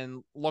trouble,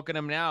 and look at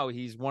him now.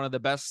 He's one of the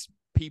best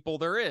people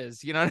there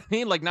is. You know what I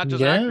mean? Like, not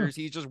just actors,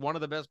 he's just one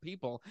of the best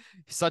people.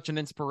 He's such an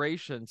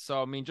inspiration.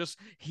 So I mean, just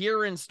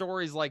hearing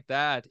stories like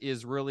that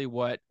is really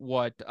what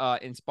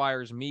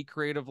inspires me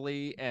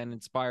creatively, and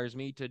inspires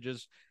me to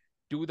just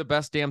do the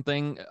best damn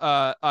thing,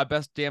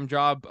 best damn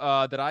job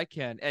that I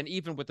can. And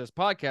even with this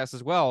podcast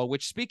as well,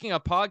 which, speaking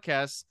of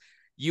podcasts,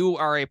 you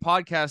are a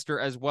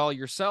podcaster as well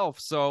yourself.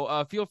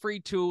 So feel free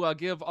to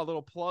give a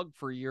little plug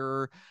for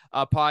your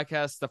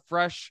podcast, The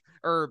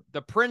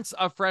Prince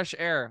of Fresh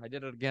Air. I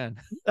did it again.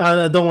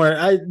 Don't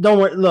worry. Don't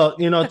worry. Look,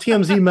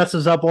 TMZ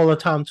messes up all the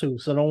time too,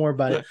 so don't worry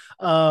about it.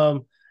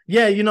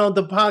 Yeah,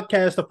 the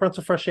podcast, The Prince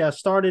of Fresh Air, I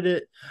started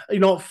it.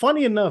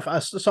 Funny enough, I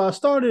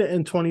started it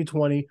in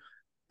 2020.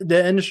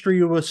 The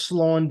industry was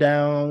slowing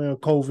down,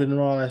 COVID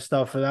and all that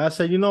stuff. And I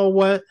said, you know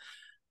what?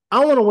 I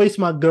don't want to waste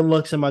my good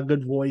looks and my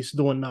good voice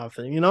doing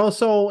nothing,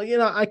 So,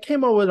 I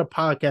came up with a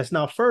podcast.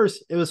 Now,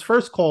 it was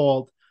first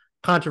called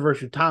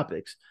Controversial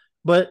Topics,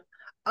 but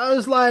I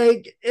was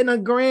like, in a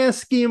grand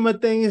scheme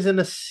of things, in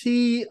a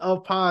sea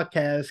of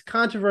podcasts,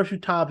 Controversial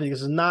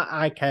Topics is not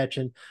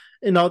eye-catching.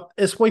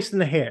 It's wasting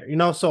the hair,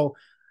 So,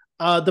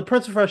 The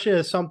Prince of Fresh Air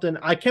is something,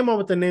 I came up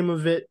with the name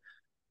of it,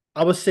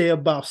 I would say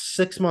about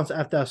 6 months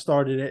after I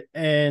started it.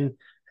 And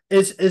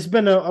it's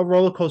been a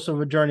roller coaster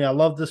of a journey. I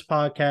love this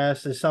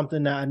podcast. It's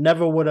something that I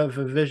never would have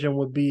envisioned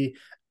would be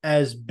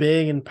as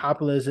big and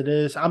popular as it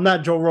is. I'm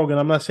not Joe Rogan.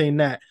 I'm not saying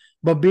that.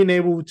 But being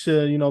able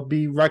to,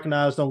 be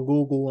recognized on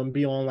Google and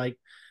be on like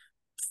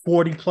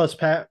 40 plus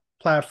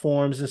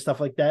platforms and stuff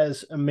like that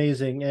is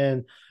amazing.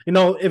 And,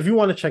 if you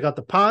want to check out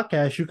the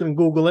podcast, you can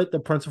Google it, The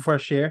Prince of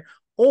Fresh Air,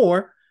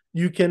 or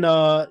you can,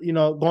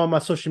 go on my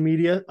social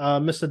media,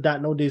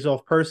 Mr. No Days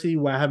Off Percy,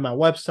 where I have my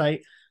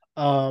website.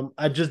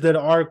 I just did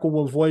an article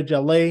with Voyage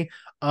LA.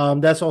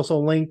 That's also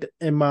linked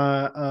in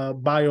my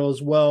bio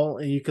as well.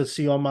 And you can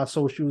see all my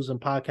socials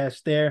and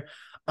podcasts there.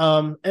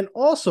 And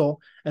also,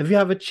 if you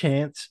have a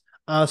chance,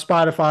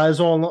 Spotify, is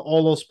on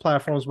all those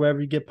platforms,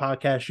 wherever you get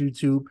podcasts,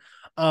 YouTube.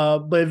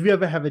 But if you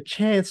ever have a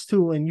chance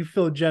to and you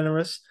feel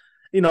generous,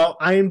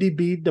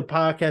 IMDb, the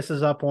podcast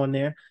is up on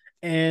there.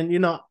 And,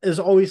 it's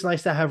always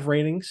nice to have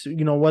ratings,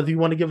 whether you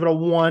want to give it a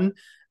 1,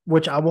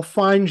 which I will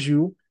find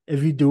you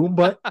if you do.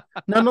 But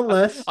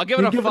nonetheless, I'll give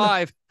it a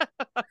 5.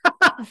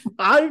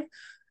 5.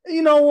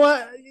 You know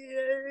what?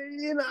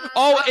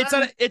 Oh,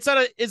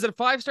 is it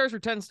 5 stars or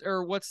 10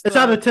 or what's it's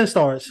out of 10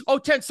 stars. Oh,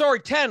 10.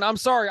 Sorry, 10. I'm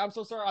sorry. I'm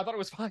so sorry. I thought it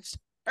was 5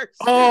 stars.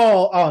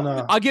 Oh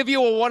no. I'll give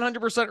you a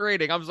 100%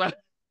 rating. I'm sorry.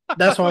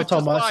 That's what I'm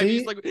talking about.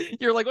 See?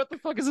 You're like, what the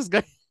fuck is this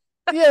guy?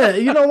 Yeah,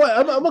 you know what?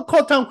 I'm gonna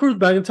call Tom Cruise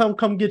back and tell him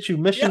come get you.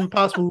 Mission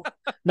Impossible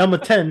number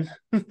 10.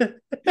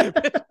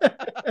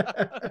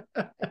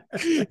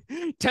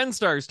 10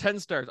 stars, 10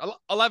 stars,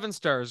 11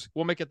 stars.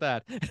 We'll make it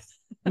that.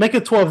 Make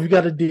it 12. You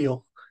got a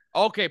deal.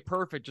 Okay,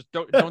 perfect. Just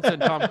don't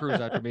send Tom Cruise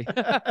after me.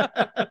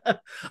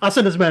 I'll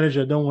send his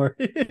manager. Don't worry.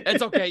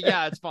 It's okay.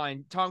 Yeah, it's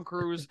fine. Tom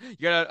Cruise, you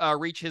gotta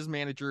reach his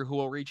manager, who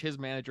will reach his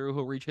manager, who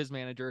will reach his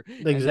manager.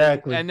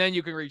 Exactly. And then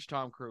you can reach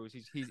Tom Cruise.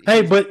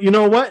 Hey, but you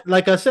know what?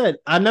 Like I said,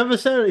 I never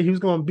said he was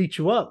going to beat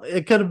you up.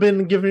 It could have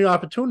been giving you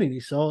opportunity.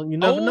 So you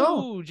never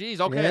know. Oh, geez.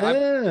 Okay.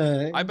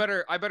 Yeah. I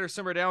better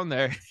simmer down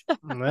there.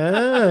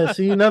 Yeah.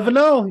 So you never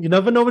know. You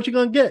never know what you're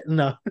going to get.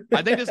 No.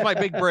 I think this is my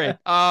big break.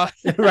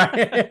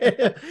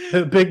 Right.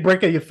 Big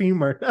break of your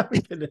femur.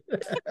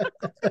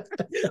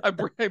 I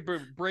break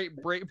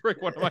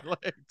one of my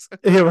legs.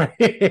 Yeah, right.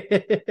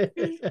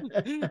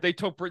 They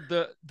took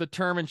the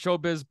term in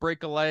showbiz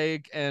 "break a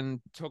leg"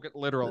 and took it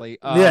literally.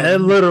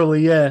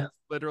 Literally, yeah.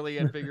 Literally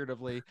and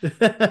figuratively.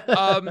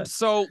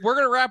 So we're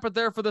gonna wrap it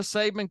there for the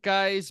segment,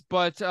 guys.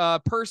 But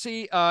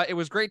Percy, it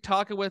was great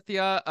talking with you.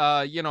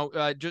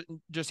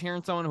 Just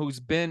hearing someone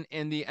who's been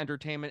in the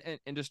entertainment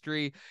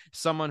industry,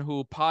 someone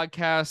who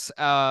podcasts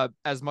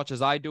as much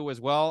as I do as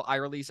well. I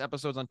release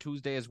episodes on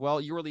Tuesday as well.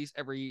 You release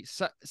every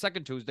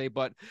second Tuesday,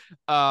 but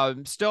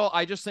still,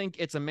 I just think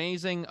it's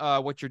amazing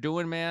what you're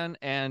doing, man.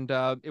 And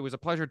it was a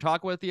pleasure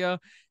talking with you.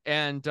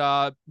 And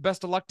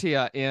best of luck to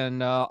you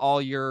in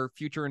all your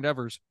future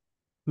endeavors.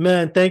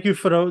 Man, thank you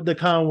for the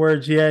kind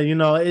words. Yeah,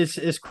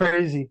 it's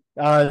crazy.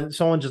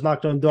 Someone just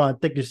knocked on the door. I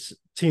think it's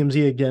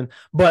TMZ again.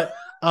 But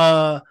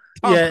Tom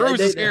Cruise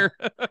is here.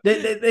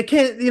 they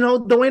can't,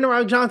 Dwayne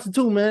Rock Johnson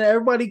too, man.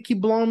 Everybody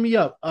keep blowing me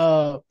up.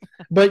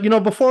 But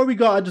before we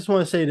go, I just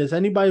want to say this.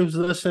 Anybody who's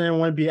listening and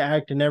want to be an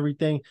actor and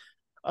everything,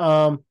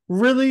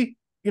 really,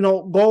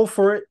 go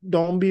for it.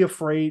 Don't be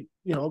afraid.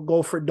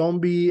 Go for it. Don't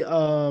be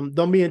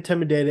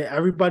intimidated.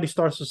 Everybody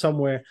starts with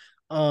somewhere.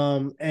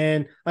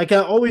 And like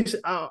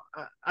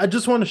I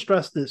just want to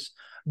stress this: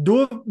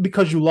 do it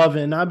because you love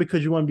it, and not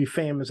because you want to be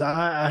famous.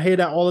 I hear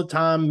that all the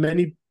time.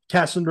 Many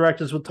casting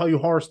directors will tell you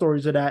horror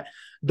stories of that.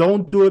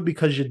 Don't do it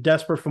because you're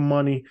desperate for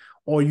money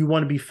or you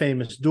want to be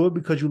famous. Do it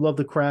because you love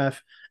the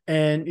craft,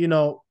 and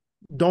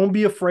don't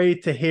be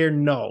afraid to hear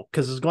no,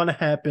 because it's going to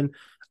happen.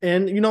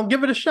 And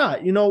give it a shot.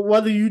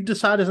 Whether you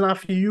decide it's not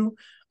for you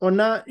or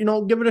not,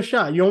 give it a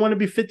shot. You don't want to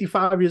be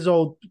 55 years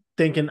old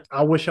thinking,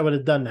 "I wish I would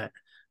have done that."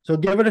 So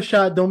give it a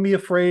shot. Don't be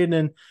afraid,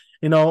 and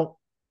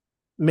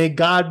may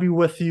God be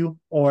with you.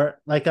 Or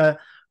like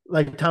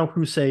Tom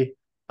Cruise say,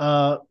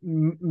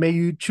 may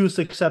you choose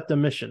to accept the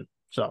mission.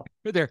 So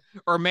there,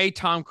 or may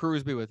Tom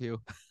Cruise be with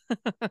you.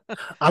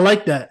 I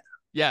like that.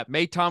 Yeah,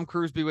 may Tom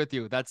Cruise be with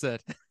you. That's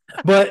it.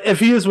 But if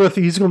he is with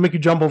you, he's gonna make you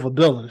jump off a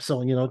building.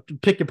 So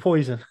pick your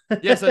poison.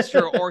 Yes, that's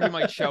true. Or he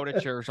might shout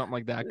at you or something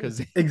like that. Because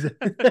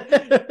exactly.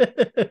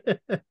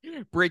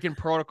 Breaking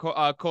protocol,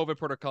 COVID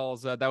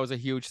protocols. That was a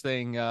huge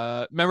thing.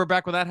 Remember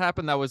back when that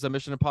happened? That was a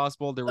Mission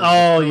Impossible. There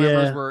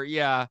was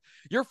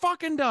you're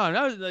fucking done.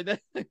 I was like,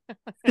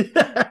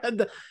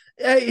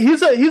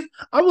 he's.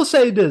 I will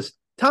say this: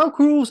 Tom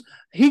Cruise,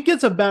 he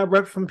gets a bad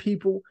rep from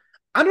people.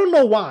 I don't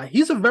know why.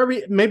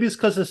 Maybe it's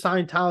because of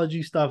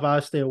Scientology stuff.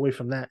 I stay away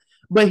from that.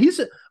 But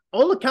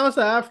all accounts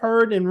that I've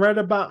heard and read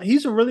about,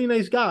 he's a really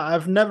nice guy.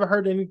 I've never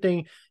heard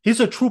anything. He's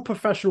a true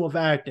professional of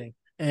acting.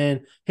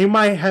 And he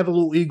might have a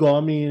little ego. I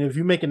mean, if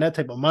you're making that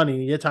type of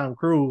money, you're Tom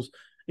Cruise,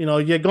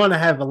 you're going to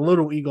have a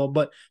little ego.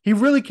 But he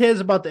really cares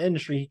about the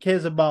industry. He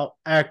cares about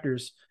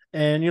actors.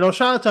 And,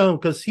 shout out to him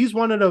because he's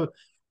one of the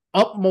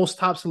utmost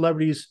top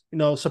celebrities,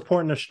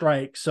 supporting the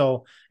strike.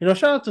 So,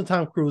 shout out to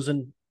Tom Cruise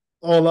and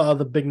all the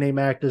other big name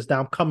actors that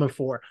I'm coming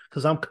for,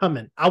 because I'm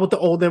coming. I with the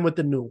old and with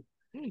the new.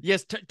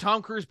 Yes,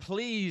 Tom Cruise,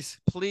 please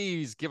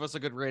give us a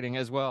good rating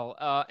as well.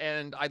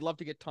 And I'd love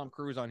to get Tom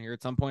Cruise on here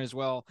at some point as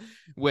well,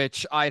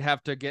 which I'd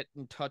have to get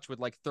in touch with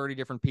like 30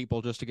 different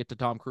people just to get to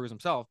Tom Cruise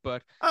himself.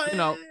 But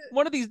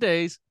one of these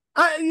days,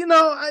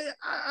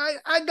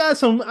 I got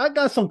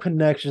some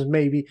connections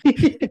maybe.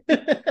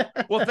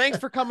 Well, thanks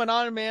for coming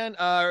on, man.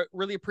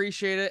 Really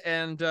appreciate it.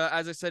 And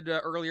as I said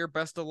earlier,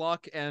 best of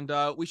luck. And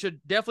we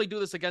should definitely do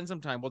this again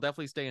sometime. We'll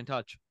definitely stay in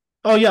touch.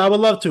 Oh yeah, I would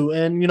love to.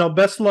 And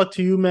best of luck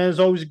to you, man. It's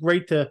always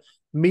great to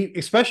meet,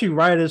 especially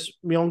writers.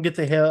 We don't get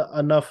to hear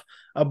enough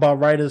about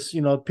writers.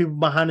 People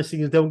behind the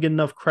scenes, they don't get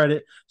enough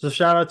credit. So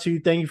shout out to you.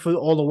 Thank you for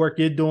all the work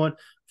you're doing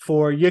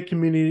for your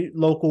community,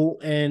 local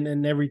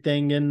and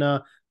everything.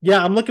 And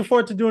Yeah, I'm looking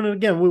forward to doing it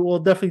again. We will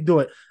definitely do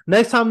it.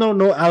 Next time, though,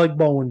 no Alec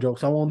Bowen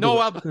jokes. I won't do it.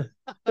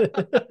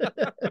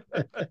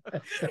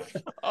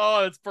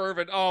 Oh, that's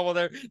perfect. Oh,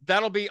 well,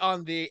 that'll be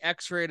on the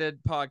X-rated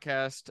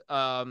podcast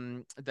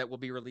that will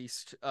be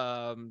released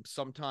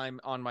sometime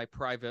on my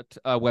private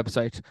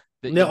website.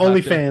 That Yeah,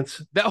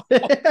 OnlyFans.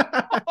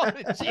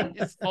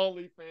 Jeez,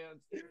 OnlyFans.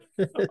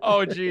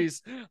 Oh,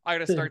 geez. I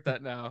gotta start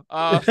that now.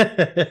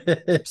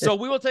 So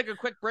we will take a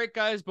quick break,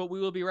 guys, but we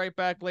will be right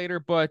back later.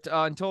 But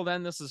until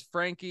then, this is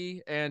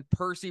Franky and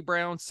Percy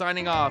Brown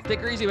signing off.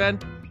 Take it easy, man.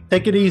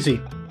 Take it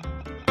easy.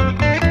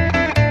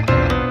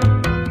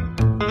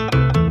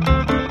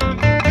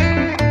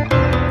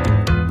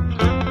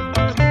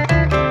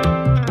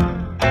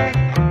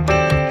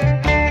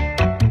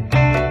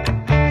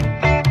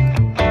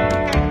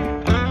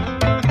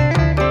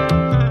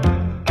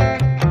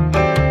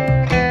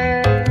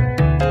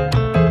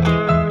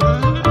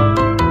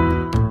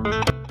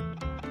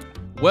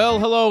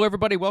 Well, hello,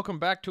 everybody. Welcome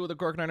back to the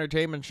Corcoran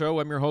Entertainment Show.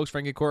 I'm your host,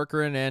 Franky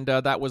Corcoran, and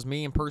that was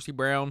me and Percy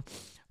Brown.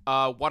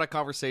 What a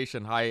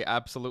conversation. I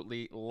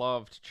absolutely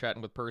loved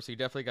chatting with Percy.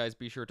 Definitely, guys,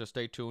 be sure to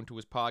stay tuned to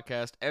his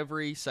podcast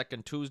every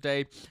second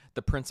Tuesday,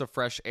 The Prince of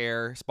Fresh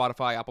Air,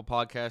 Spotify, Apple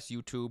Podcasts,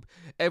 YouTube,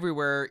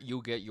 everywhere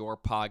you get your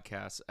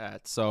podcasts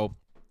at. So,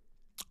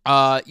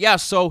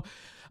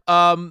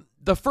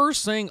 the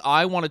first thing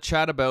I want to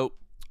chat about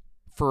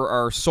for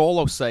our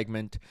solo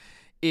segment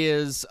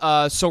is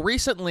so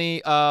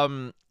recently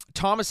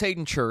Thomas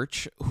Hayden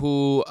Church,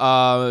 who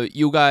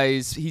you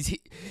guys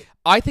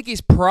I think he's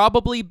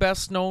probably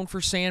best known for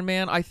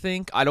Sandman. I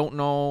don't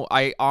know.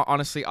 I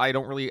honestly I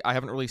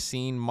haven't really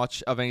seen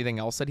much of anything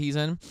else that he's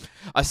in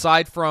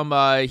aside from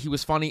he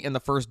was funny in the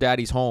first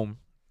Daddy's Home.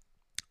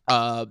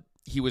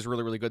 He was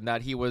really, really good in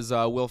that. He was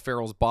Will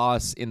Ferrell's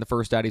boss in the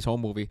first Daddy's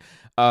Home movie.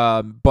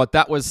 But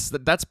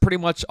that's pretty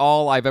much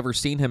all I've ever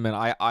seen him in.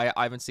 I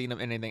haven't seen him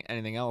in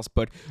anything else.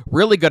 But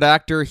really good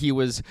actor. He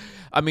was,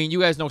 I mean,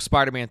 you guys know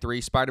Spider-Man 3.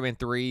 Spider-Man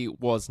 3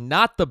 was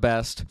not the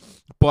best,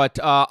 but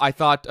I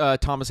thought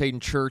Thomas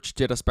Hayden Church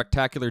did a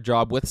spectacular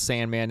job with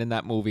Sandman in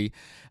that movie.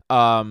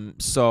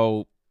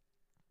 So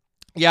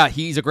yeah,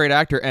 he's a great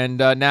actor. And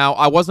now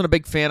I wasn't a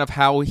big fan of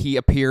how he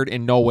appeared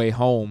in No Way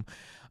Home.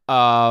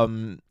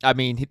 I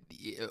mean,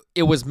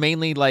 it was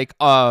mainly like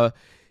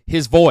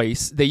his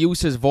voice. They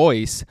used his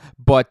voice,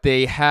 but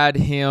they had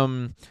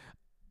him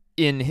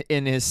in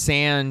his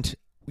sand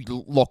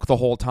look the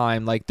whole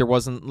time. Like there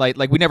wasn't like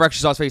we never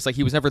actually saw his face. Like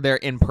he was never there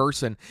in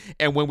person.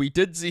 And when we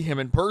did see him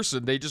in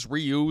person, they just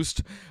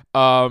reused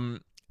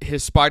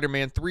his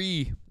Spider-Man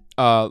 3.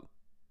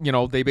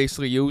 They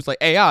basically used like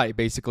AI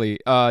basically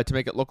to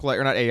make it look like,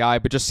 or not AI,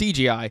 but just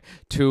CGI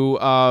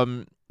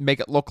to make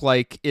it look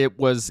like it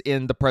was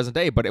in the present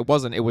day, but it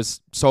wasn't. It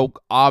was so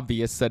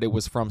obvious that it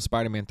was from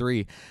Spider-Man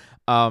 3.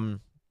 But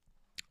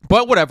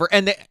whatever.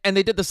 And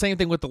they did the same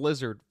thing with the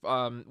Lizard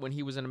when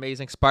he was in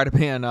Amazing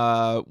Spider-Man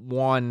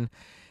 1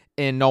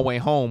 in No Way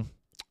Home.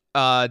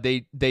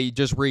 They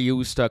just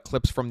reused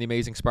clips from the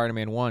Amazing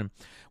Spider-Man 1,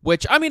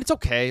 which, I mean, it's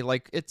okay.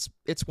 Like it's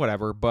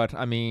whatever. But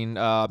I mean,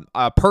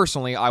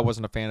 personally, I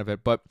wasn't a fan of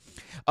it. But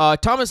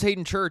Thomas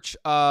Hayden Church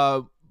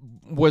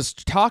was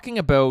talking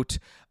about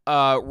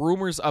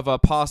rumors of a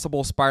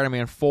possible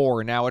Spider-Man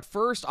 4. Now, at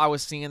first, I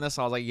was seeing this,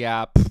 I was like,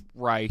 yeah,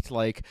 right,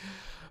 like,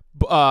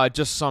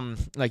 just some,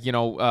 like,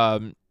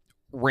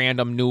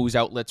 random news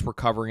outlets were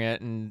covering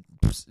it, and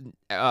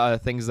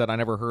things that I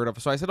never heard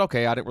of, so I said,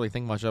 okay, I didn't really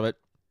think much of it.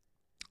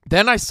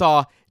 Then I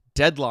saw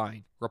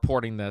Deadline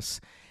reporting this,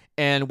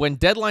 and when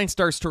Deadline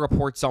starts to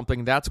report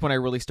something, that's when I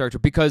really start to,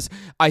 because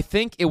I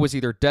think it was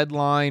either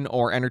Deadline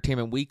or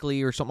Entertainment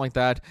Weekly or something like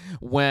that,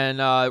 when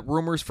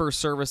rumors first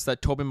surfaced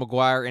that Tobey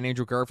Maguire and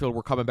Andrew Garfield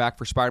were coming back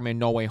for Spider-Man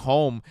No Way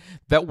Home.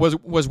 That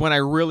was when I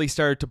really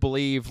started to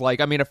believe,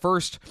 like, I mean, at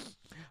first,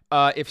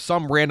 if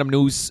some random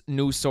news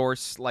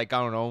source, like,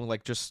 I don't know,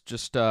 like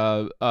just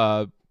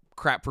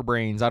crap for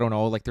brains, I don't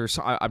know, like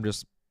I'm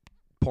just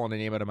pulling a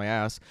name out of my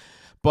ass,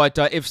 but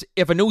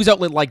if a news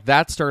outlet like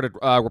that started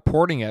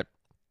reporting it,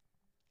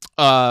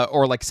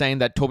 or like saying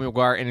that Tobey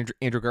Maguire and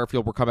Andrew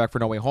Garfield were coming back for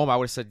No Way Home, I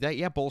would have said,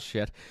 yeah,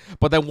 bullshit.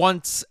 But then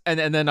once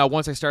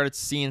I started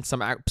seeing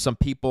some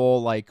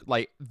people like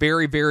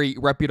very, very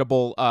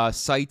reputable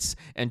sites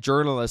and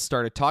journalists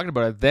started talking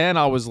about it, then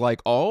I was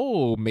like,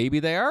 oh, maybe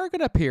they are going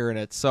to appear in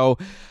it. So,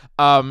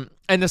 and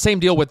the same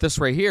deal with this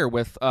right here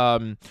with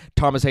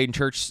Thomas Hayden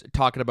Church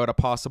talking about a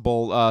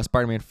possible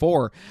Spider-Man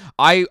 4.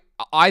 I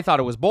thought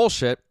it was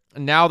bullshit.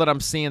 Now that I'm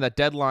seeing that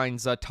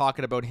Deadline's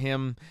talking about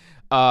him,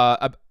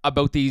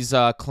 about these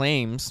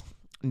claims,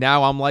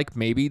 now I'm like,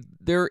 maybe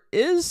there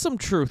is some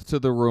truth to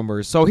the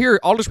rumors. So here,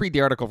 I'll just read the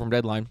article from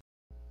Deadline.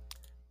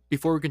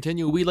 Before we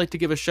continue, we'd like to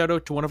give a shout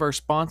out to one of our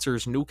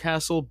sponsors,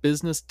 Newcastle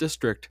Business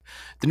District.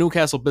 The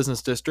Newcastle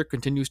Business District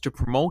continues to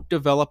promote,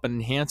 develop, and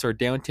enhance our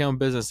downtown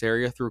business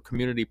area through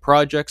community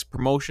projects,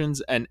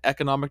 promotions, and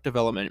economic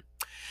development.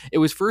 It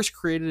was first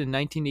created in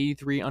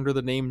 1983 under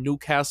the name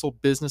Newcastle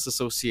Business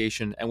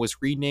Association and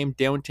was renamed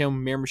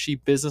Downtown Miramichi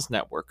Business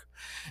Network.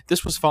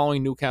 This was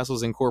following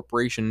Newcastle's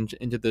incorporation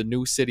into the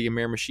new city of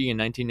Miramichi in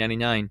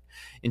 1999.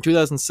 In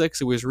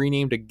 2006, it was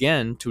renamed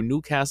again to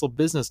Newcastle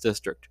Business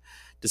District.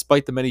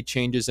 Despite the many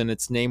changes in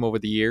its name over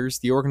the years,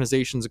 the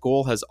organization's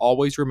goal has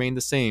always remained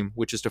the same,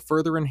 which is to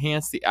further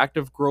enhance the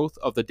active growth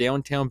of the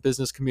downtown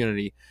business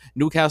community.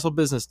 Newcastle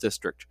Business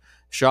District.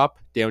 Shop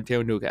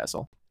Downtown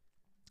Newcastle.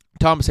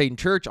 Thomas Hayden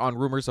Church on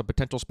rumors of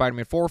potential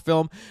Spider-Man 4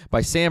 film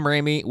by Sam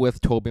Raimi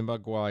with Tobey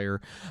Maguire.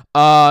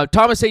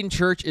 Thomas Hayden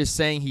Church is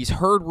saying he's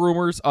heard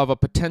rumors of a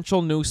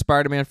potential new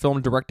Spider-Man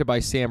film directed by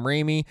Sam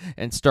Raimi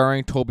and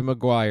starring Tobey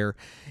Maguire.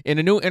 In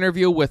a new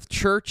interview with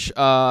Church,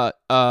 In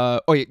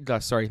a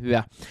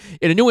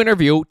new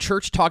interview,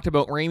 Church talked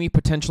about Raimi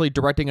potentially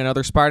directing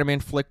another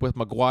Spider-Man flick with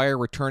Maguire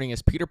returning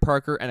as Peter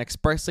Parker and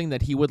expressing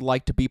that he would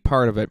like to be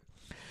part of it.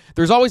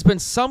 There's always been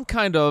some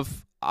kind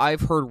of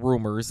I've heard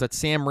rumors that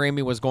Sam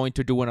Raimi was going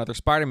to do another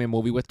Spider-Man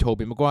movie with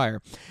Tobey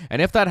Maguire.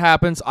 And if that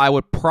happens, I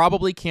would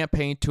probably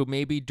campaign to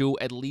maybe do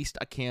at least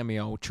a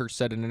cameo, Church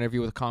said in an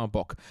interview with Comic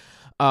Book.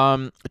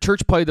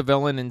 Church played the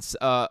villain in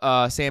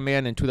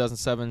Sandman in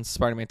 2007's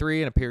Spider-Man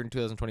 3 and appeared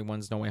in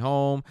 2021's No Way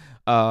Home.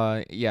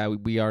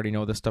 We already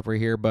know this stuff right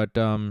here, but...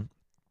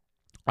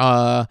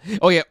 Well,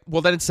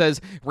 then it says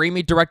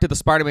Raimi directed the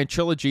Spider-Man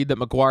trilogy that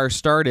Maguire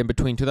starred in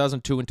between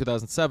 2002 and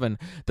 2007.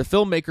 The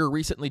filmmaker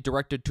recently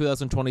directed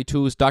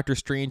 2022's Doctor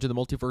Strange and the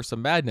Multiverse of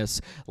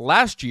Madness.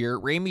 Last year,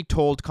 Raimi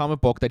told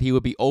Comic Book that he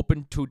would be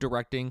open to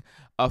directing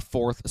a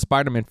fourth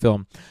Spider-Man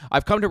film.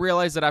 I've come to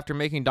realize that after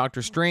making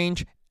Doctor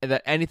Strange,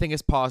 that anything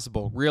is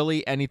possible,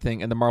 really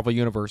anything in the Marvel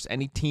Universe,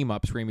 any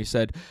team-ups, Raimi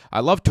said.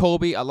 I love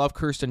Tobey, I love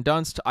Kirsten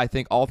Dunst, I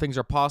think all things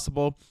are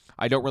possible.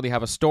 I don't really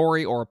have a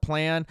story or a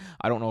plan.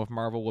 I don't know if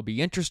Marvel will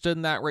be interested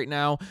in that right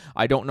now.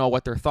 I don't know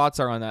what their thoughts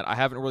are on that. I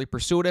haven't really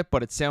pursued it,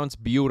 but it sounds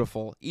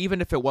beautiful.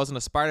 Even if it wasn't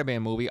a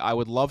Spider-Man movie, I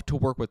would love to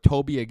work with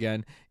Tobey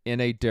again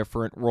in a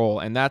different role.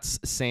 And that's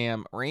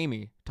Sam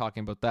Raimi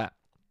talking about that.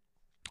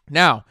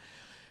 Now,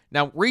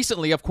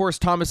 recently, of course,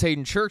 Thomas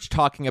Hayden Church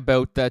talking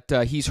about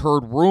that he's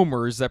heard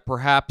rumors that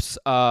perhaps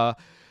Sam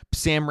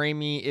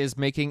Raimi is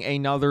making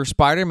another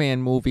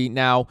Spider-Man movie.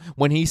 Now,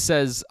 when he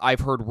says, I've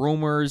heard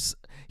rumors,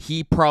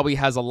 he probably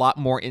has a lot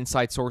more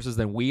inside sources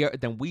than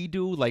we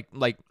do.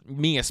 Like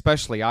me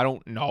especially, I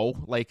don't know.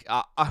 Like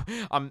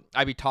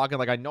I'd be talking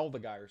like I know the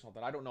guy or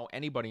something. I don't know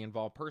anybody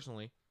involved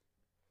personally.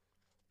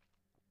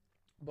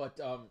 But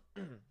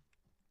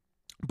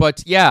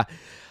yeah.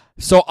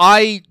 So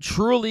I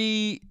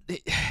truly,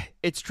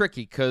 it's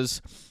tricky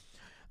because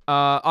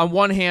on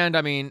one hand,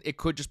 I mean, it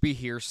could just be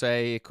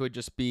hearsay. It could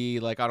just be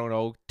like, I don't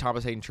know,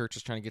 Thomas Hayden Church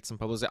is trying to get some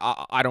publicity.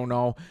 I don't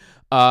know.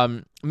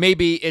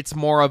 Maybe it's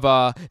more of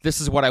a,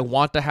 this is what I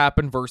want to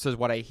happen versus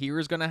what I hear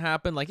is going to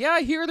happen. Like, yeah,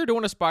 I hear they're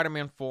doing a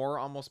Spider-Man 4,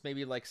 almost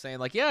maybe like saying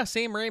like, yeah,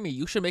 Sam Raimi,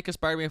 you should make a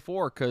Spider-Man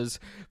 4 because,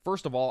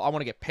 first of all, I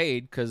want to get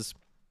paid because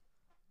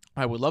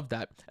I would love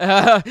that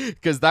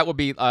because that would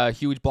be a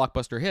huge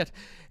blockbuster hit.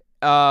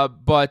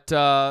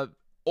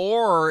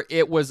 Or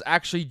it was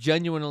actually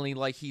genuinely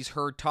like he's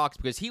heard talks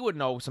because he would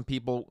know some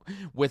people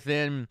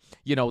within,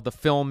 the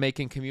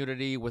filmmaking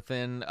community,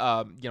 within,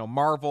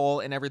 Marvel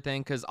and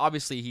everything. Because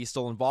obviously he's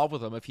still involved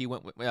with them.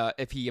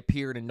 If he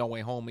appeared in No Way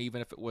Home, even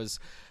if it was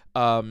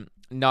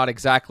not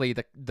exactly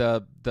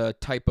the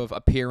type of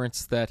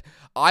appearance that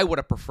I would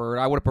have preferred.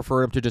 I would have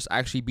preferred him to just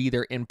actually be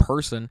there in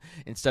person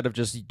instead of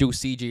just do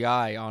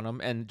CGI on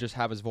him and just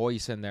have his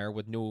voice in there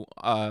with new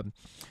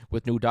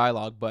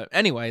dialogue. But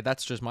anyway,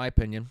 that's just my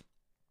opinion.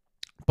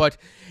 But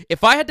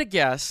if I had to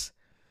guess,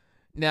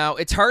 now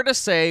it's hard to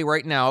say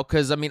right now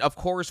because, I mean, of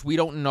course, we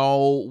don't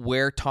know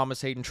where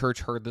Thomas Hayden Church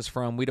heard this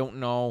from. We don't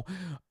know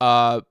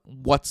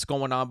what's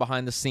going on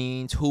behind the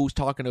scenes, who's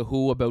talking to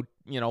who about,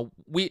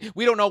 we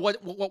don't know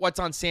what's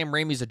on Sam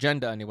Raimi's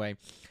agenda anyway,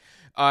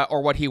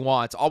 or what he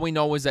wants. All we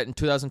know is that in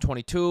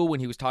 2022, when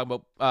he was talking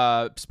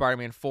about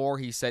Spider-Man 4,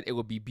 he said it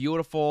would be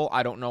beautiful.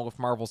 I don't know if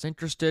Marvel's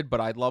interested,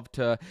 but I'd love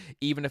to,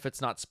 even if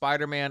it's not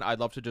Spider-Man, I'd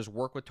love to just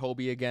work with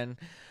Tobey again.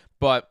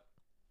 But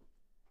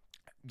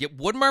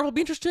would Marvel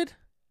be interested?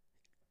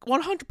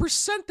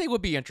 100% they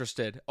would be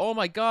interested. Oh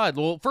my God.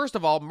 Well, first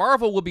of all,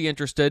 Marvel would be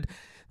interested.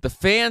 The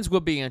fans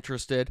would be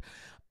interested.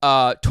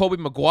 Tobey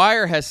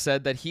Maguire has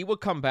said that he would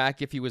come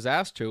back if he was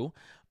asked to.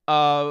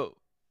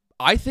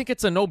 I think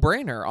it's a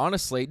no-brainer,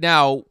 honestly.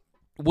 Now,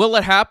 will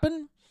it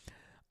happen?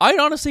 I'd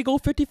honestly go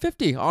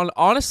 50-50.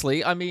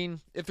 Honestly, I mean,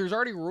 if there's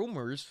already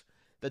rumors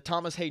that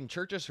Thomas Hayden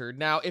Church has heard.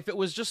 Now, if it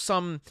was just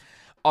some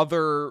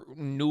other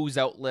news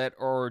outlet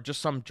or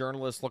just some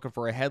journalist looking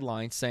for a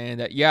headline saying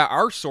that, yeah,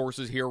 our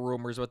sources hear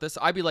rumors about this,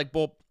 I'd be like,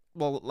 well,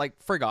 like,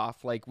 frig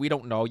off. Like, we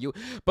don't know you.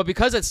 But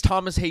because it's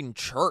Thomas Hayden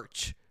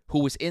Church,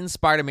 who was in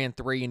Spider-Man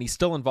 3 and he's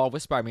still involved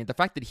with Spider-Man, the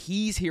fact that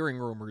he's hearing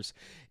rumors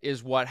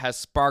is what has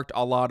sparked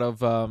a lot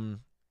of,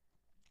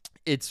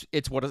 it's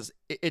what has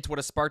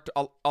sparked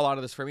a lot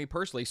of this for me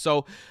personally.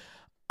 So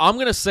I'm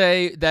going to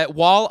say that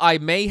while I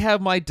may have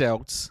my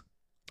doubts,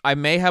 I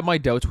may have my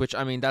doubts, which,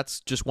 I mean, that's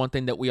just one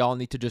thing that we all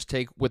need to just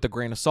take with a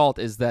grain of salt,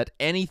 is that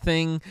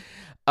anything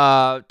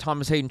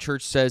Thomas Hayden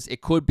Church says,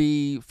 it could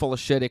be full of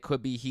shit. It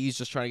could be he's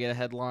just trying to get a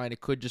headline.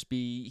 It could just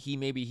be he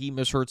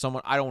misheard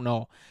someone. I don't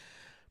know.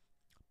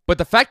 But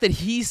the fact that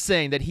he's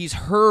saying that he's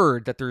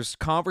heard that there's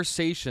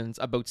conversations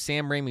about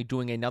Sam Raimi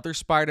doing another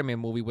Spider-Man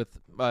movie with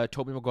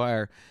Tobey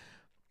Maguire,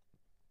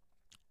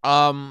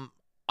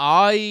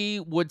 I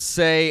would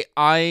say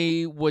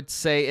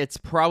it's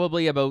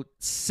probably about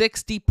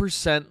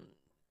 60%.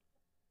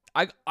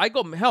 I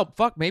go, hell,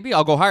 fuck, maybe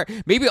I'll go higher.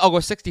 Maybe I'll go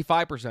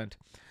 65%.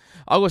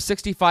 I'll go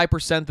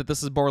 65% that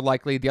this is more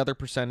likely. The other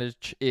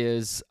percentage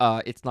is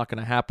it's not going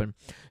to happen.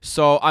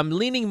 So I'm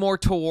leaning more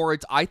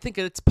towards, I think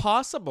it's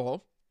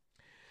possible.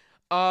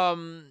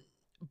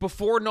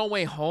 Before No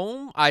Way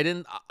Home, I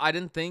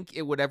didn't think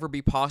it would ever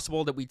be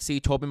possible that we'd see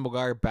Tobey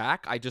Maguire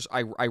back.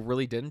 I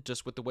really didn't,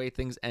 just with the way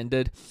things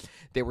ended.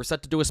 They were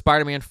set to do a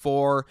Spider-Man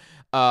 4.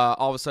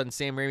 All of a sudden,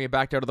 Sam Raimi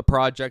backed out of the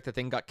project. The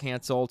thing got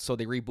canceled, so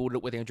they rebooted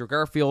it with Andrew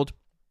Garfield.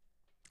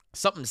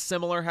 Something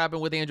similar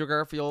happened with Andrew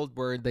Garfield,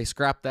 where they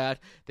scrapped that.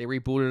 They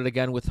rebooted it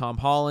again with Tom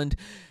Holland.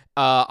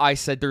 I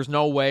said there's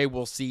no way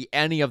we'll see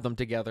any of them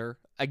together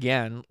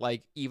again,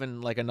 like even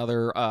like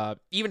another,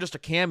 even just a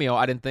cameo,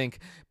 I didn't think.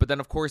 But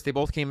then, of course, they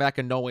both came back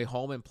in No Way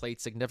Home and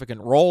played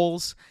significant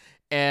roles.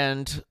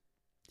 And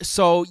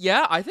so,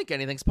 yeah, I think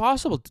anything's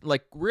possible.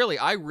 Like, really,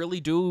 I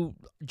really do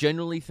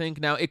genuinely think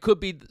now it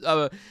could be,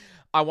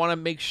 I want to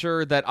make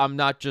sure that I'm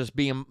not just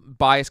being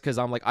biased because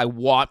I'm like, I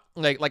want,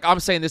 like I'm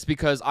saying this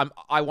because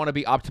I want to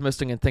be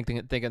optimistic and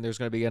thinking there's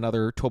going to be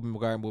another Tobey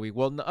Maguire movie.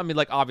 Well, I mean,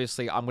 like,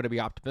 obviously I'm going to be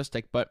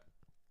optimistic, but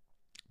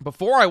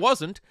before I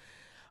wasn't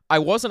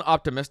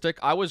optimistic.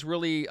 I was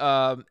really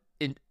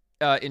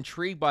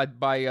intrigued by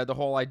the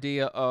whole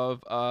idea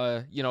of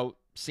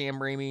Sam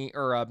Raimi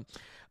or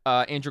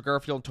Andrew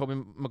Garfield and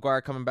Tobey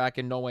Maguire coming back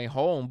in No Way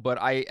Home.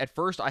 But at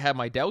first I had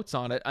my doubts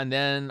on it, and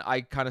then I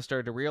kind of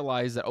started to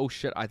realize that, oh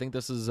shit, I think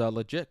this is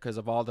legit because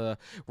of all the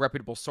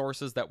reputable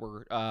sources that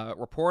were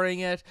reporting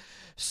it.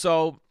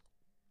 So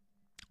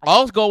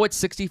I'll go with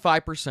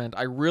 65%.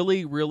 I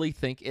really, really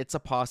think it's a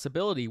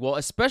possibility. Well,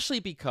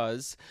 especially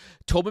because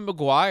Tobey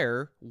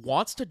Maguire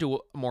wants to do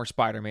more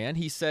Spider-Man.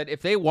 He said,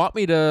 if they want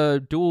me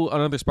to do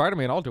another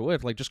Spider-Man, I'll do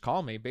it. Like, just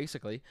call me,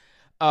 basically.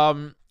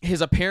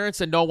 His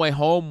appearance in No Way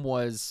Home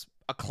was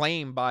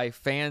acclaimed by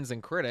fans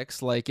and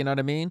critics. Like, you know what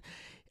I mean?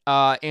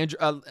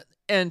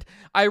 And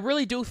I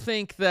really do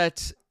think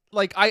that,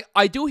 like,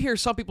 I do hear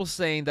some people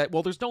saying that,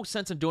 well, there's no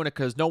sense in doing it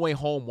because No Way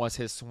Home was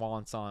his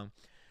swan song.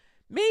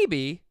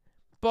 Maybe.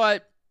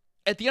 But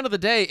at the end of the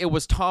day, it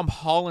was Tom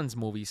Holland's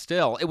movie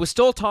still. It was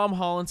still Tom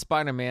Holland's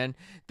Spider-Man.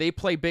 They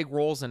play big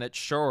roles in it,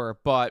 sure.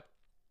 But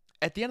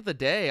at the end of the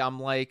day, I'm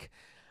like,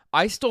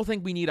 I still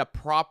think we need a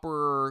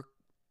proper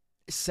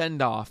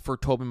send-off for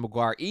Tobey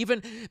Maguire.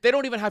 Even they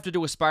don't even have to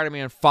do a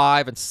Spider-Man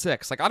 5 and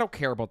 6. Like, I don't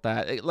care about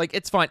that. Like,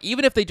 it's fine.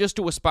 Even if they just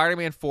do a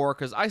Spider-Man 4,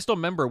 because I still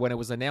remember when it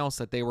was announced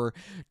that they were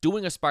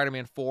doing a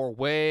Spider-Man 4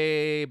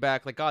 way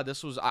back. Like, God,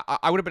 this was,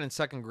 I would have been in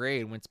second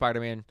grade when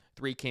Spider-Man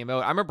 3 came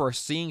out. I remember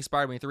seeing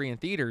Spider-Man 3 in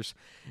theaters,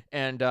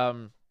 and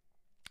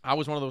I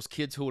was one of those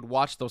kids who would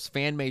watch those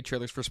fan-made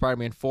trailers for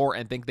Spider-Man 4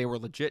 and think they were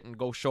legit and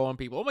go showing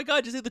people, oh my God,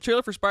 did you see the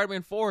trailer for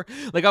Spider-Man 4?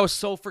 Like, I was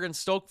so freaking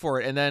stoked for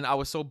it. And then I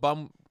was so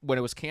bummed when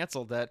it was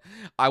canceled that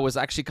I was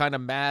actually kind of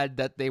mad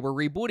that they were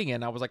rebooting it.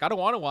 And I was like, I don't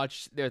want to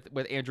watch it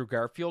with Andrew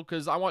Garfield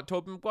because I want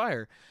Tobey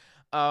Maguire.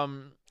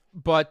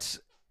 But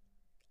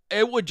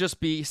it would just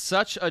be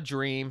such a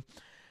dream.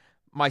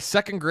 My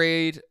second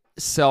grade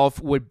self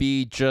would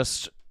be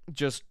just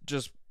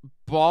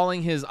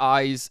bawling his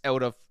eyes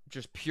out of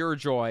just pure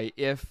joy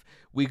if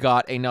we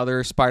got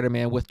another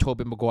Spider-Man with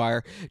Tobey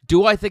Maguire.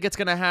 Do I think it's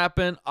going to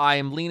happen? I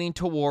am leaning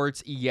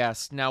towards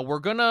yes. Now, we're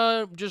going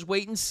to just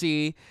wait and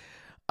see.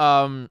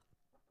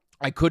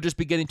 I could just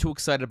be getting too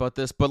excited about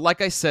this, but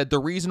like I said, the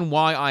reason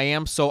why I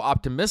am so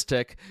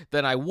optimistic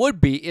than I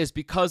would be is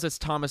because it's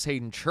Thomas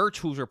Hayden Church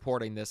who's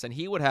reporting this, and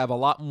he would have a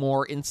lot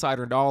more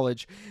insider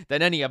knowledge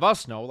than any of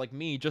us know, like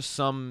me, just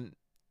some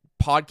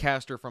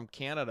podcaster from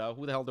Canada.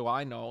 Who the hell do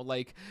I know?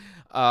 Like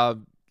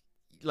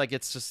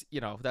it's just,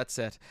 that's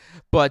it.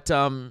 But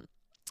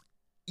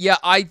yeah,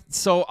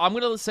 so I'm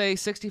going to say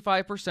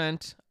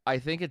 65%. I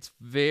think it's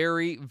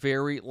very,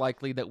 very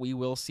likely that we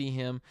will see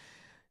him,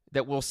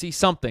 that we'll see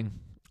something.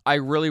 I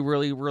really,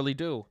 really, really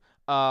do.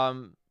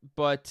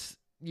 But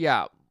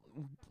yeah,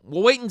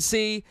 we'll wait and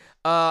see.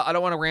 I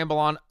don't want to ramble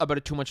on about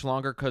it too much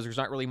longer because there's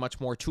not really much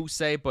more to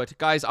say. But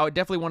guys, I would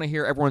definitely want to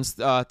hear everyone's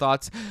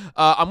thoughts.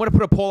 I'm going to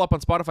put a poll up on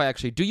Spotify,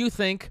 actually. Do you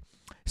think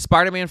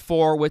Spider-Man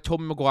 4 with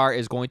Tobey Maguire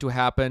is going to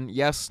happen?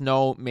 Yes,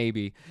 no,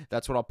 maybe.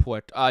 That's what I'll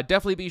put.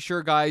 Definitely be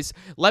sure, guys.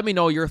 Let me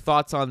know your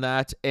thoughts on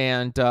that,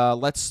 and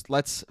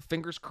let's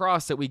fingers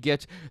crossed that we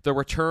get the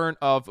return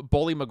of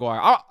Bully Maguire.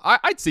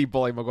 I'd see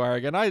Bully Maguire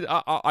again.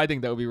 I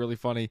think that would be really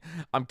funny.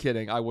 I'm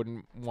kidding. I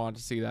wouldn't want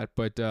to see that,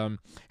 but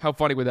how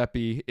funny would that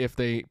be if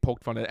they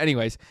poked fun at it?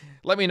 Anyways,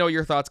 let me know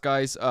your thoughts,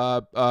 guys.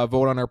 Vote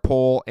on our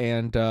poll,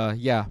 and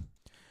yeah.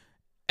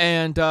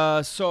 And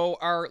so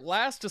our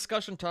last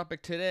discussion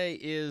topic today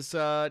is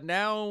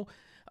now,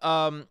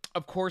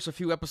 of course, a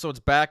few episodes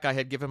back, I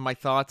had given my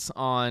thoughts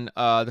on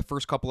the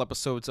first couple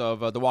episodes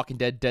of The Walking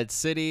Dead: Dead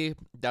City.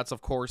 That's,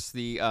 of course,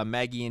 the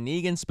Maggie and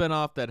Negan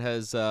spinoff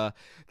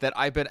that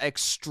I've been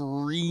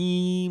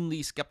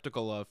extremely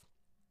skeptical of.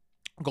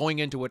 Going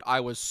into it, I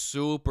was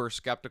super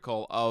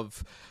skeptical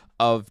of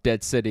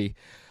Dead City.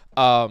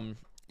 I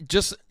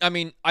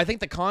think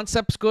the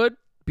concept's good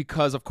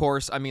because, of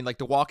course, I mean, like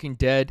The Walking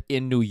Dead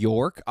in New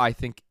York, I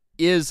think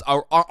is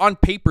on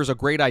paper is a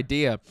great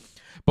idea.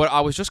 But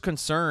I was just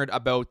concerned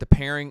about the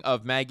pairing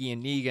of Maggie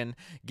and Negan,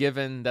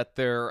 given that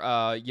they're,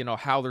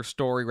 how their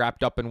story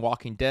wrapped up in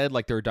Walking Dead,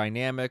 like their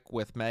dynamic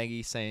with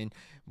Maggie saying,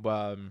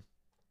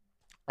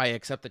 I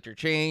accept that you're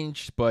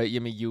changed, but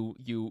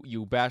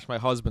you bashed my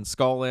husband's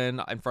skull in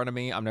front of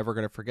me. I'm never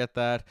gonna forget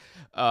that.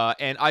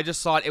 And I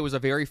just thought it was a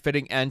very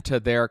fitting end to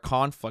their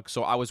conflict.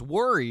 So I was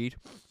worried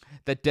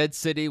that Dead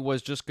City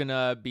was just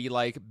gonna be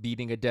like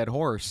beating a dead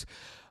horse.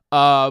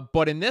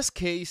 But in this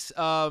case,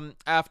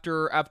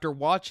 after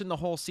watching the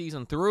whole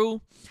season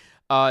through,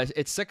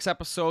 it's 6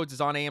 episodes. It's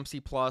on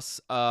AMC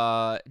Plus.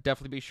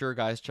 Definitely be sure,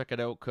 guys, check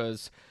it out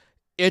because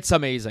it's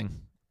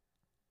amazing.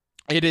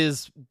 It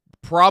is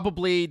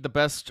probably the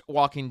best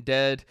Walking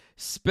Dead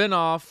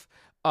spinoff.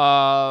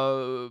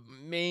 Of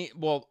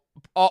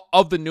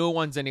the new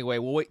ones anyway.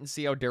 We'll wait and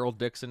see how Daryl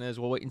Dixon is.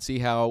 We'll wait and see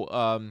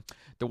how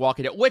The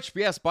Walking Dead. Which,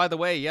 yes, by the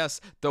way, yes,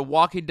 The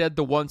Walking Dead: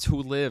 The Ones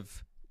Who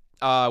Live.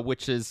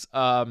 Which is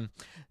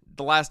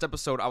the last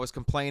episode I was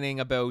complaining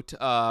about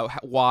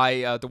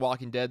why The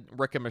Walking Dead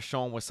Rick and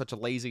Michonne was such a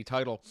lazy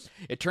title.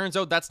 It turns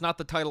out that's not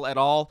the title at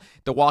all.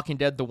 The Walking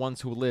Dead: The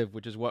Ones Who Live,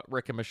 which is what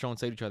Rick and Michonne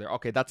say to each other.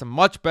 Okay, that's a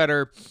much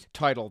better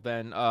title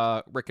than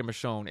Rick and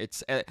Michonne.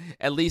 It's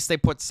at least they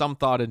put some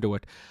thought into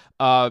it.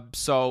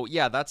 So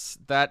yeah,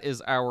 that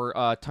is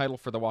our title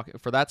for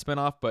that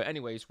spinoff. But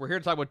anyways, we're here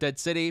to talk about Dead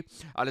City.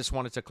 I just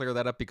wanted to clear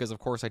that up because of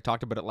course I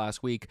talked about it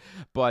last week.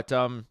 But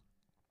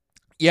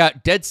yeah,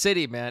 Dead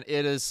City, man,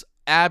 it is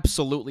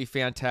absolutely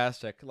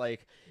fantastic.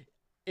 Like,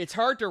 it's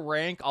hard to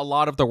rank a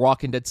lot of the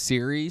Walking Dead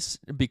series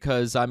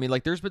because, I mean,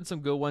 like, there's been some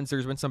good ones,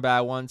 there's been some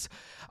bad ones.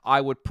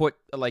 I would put,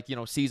 like,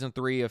 season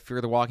 3 of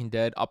Fear the Walking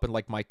Dead up in,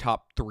 like, my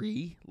top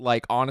 3.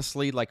 Like,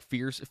 honestly, like,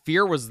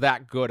 Fear was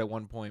that good at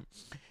one point.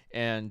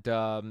 And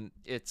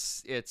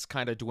it's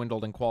kind of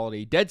dwindled in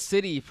quality. Dead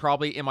City,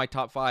 probably in my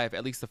top 5,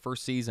 at least the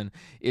first season,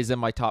 is in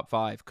my top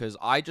 5 because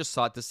I just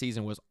thought the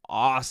season was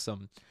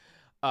awesome.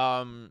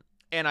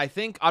 And I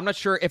think, I'm not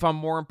sure if I'm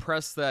more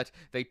impressed that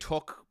they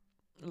took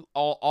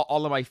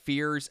all of my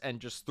fears and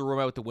just threw them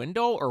out the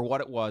window or what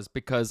it was,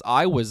 because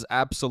I was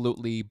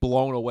absolutely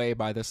blown away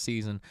by this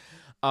season.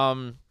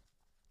 Now,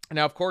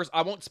 of course,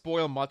 I won't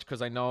spoil much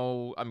because I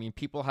know, I mean,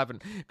 people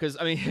haven't, because,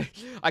 I mean,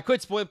 I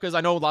could spoil it because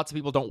I know lots of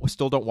people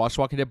still don't watch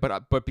Walking Dead,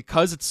 but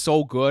because it's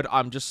so good,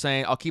 I'm just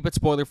saying I'll keep it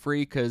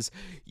spoiler-free because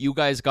you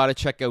guys got to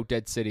check out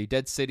Dead City.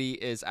 Dead City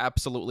is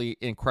absolutely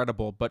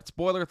incredible, but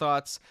spoiler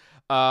thoughts,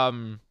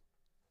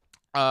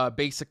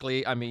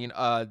 basically, I mean,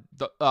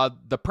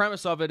 the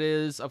premise of it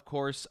is, of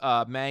course,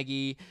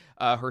 Maggie,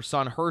 her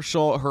son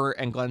Herschel, her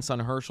and Glenn's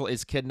son Herschel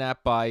is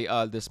kidnapped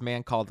by this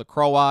man called the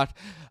Croat,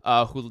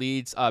 who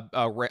leads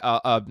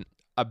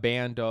a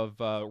band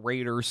of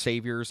raiders,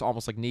 saviors,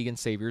 almost like Negan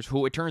saviors,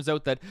 who it turns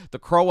out that the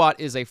Croat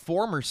is a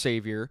former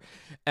savior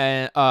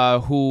and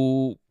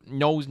who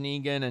knows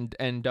Negan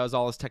and does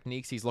all his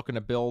techniques. He's looking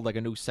to build like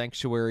a new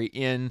sanctuary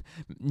in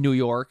New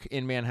York,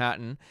 in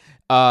Manhattan.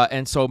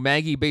 And so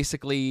Maggie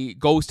basically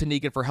goes to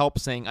Negan for help,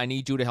 saying, I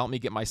need you to help me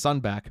get my son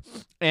back.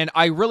 And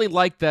I really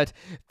like that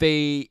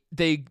they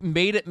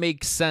made it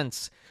make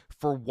sense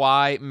for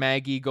why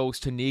Maggie goes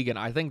to Negan.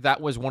 I think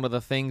that was one of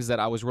the things that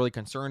I was really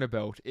concerned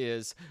about,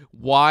 is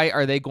why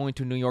are they going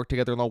to New York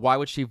together alone? Why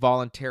would she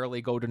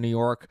voluntarily go to New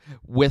York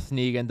with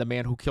Negan, the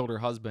man who killed her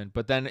husband?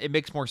 But then it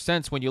makes more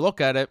sense when you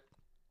look at it.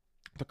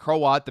 The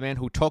Croat, the man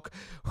who took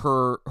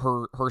her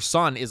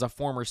son, is a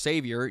former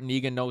savior.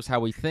 Negan knows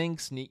how he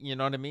thinks, you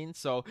know what I mean?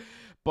 So,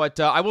 but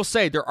I will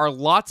say there are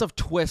lots of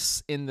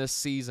twists in this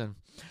season,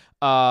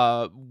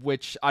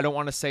 which I don't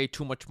want to say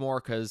too much more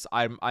because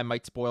I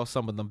might spoil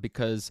some of them,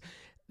 because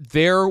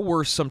there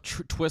were some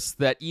twists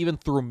that even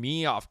threw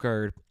me off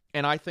guard.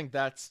 And I think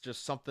that's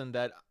just something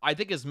that I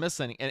think is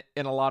missing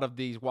in a lot of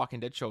these Walking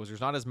Dead shows. There's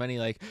not as many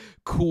like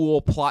cool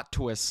plot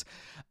twists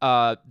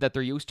that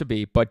there used to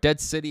be. But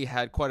Dead City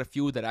had quite a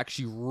few that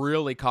actually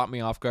really caught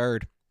me off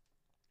guard.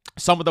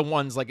 Some of the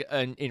ones like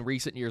in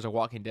recent years of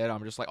Walking Dead,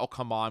 I'm just like, oh,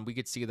 come on. We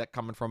could see that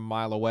coming from a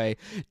mile away.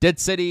 Dead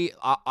City,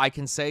 I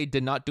can say,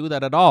 did not do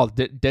that at all.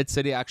 Dead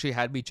City actually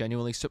had me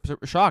genuinely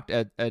shocked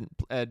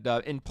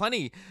in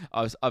plenty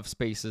of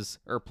spaces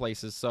or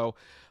places. So,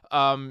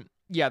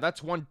 yeah,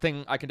 that's one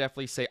thing I can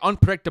definitely say.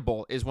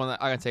 Unpredictable is one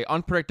that I can say.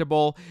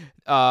 Unpredictable.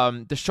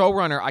 The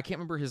showrunner, I can't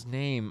remember his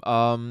name,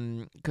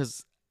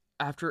 because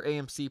after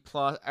AMC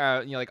Plus,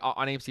 like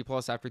on AMC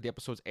Plus, after the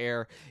episodes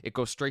air, it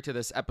goes straight to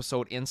this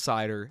episode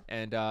Insider,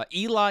 and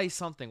Eli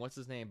something, what's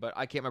his name? But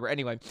I can't remember.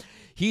 Anyway,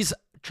 he's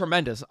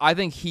tremendous. I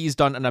think he's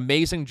done an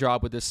amazing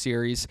job with this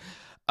series.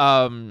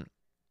 And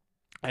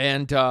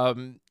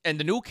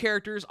the new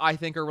characters I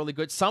think are really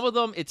good. Some of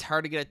them it's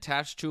hard to get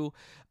attached to.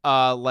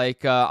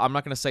 I'm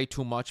not gonna say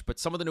too much, but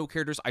some of the new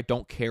characters I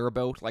don't care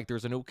about. Like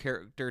there's a new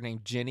character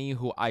named Ginny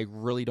who I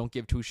really don't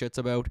give two shits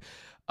about.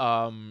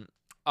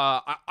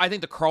 I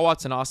think the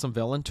Croat's an awesome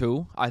villain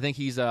too. I think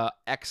he's a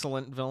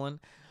excellent villain.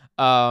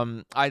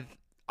 I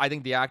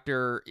think the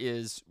actor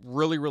is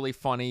really, really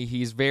funny.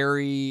 He's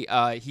very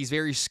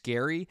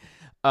scary.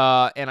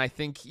 And I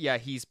think,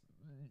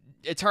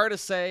 it's hard to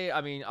say.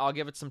 I mean, I'll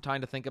give it some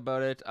time to think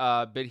about it.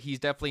 But he's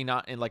definitely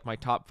not in like my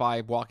top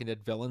 5 Walking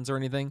Dead villains or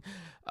anything.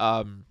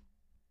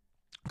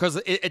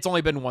 Because it's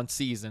only been one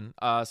season,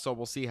 so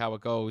we'll see how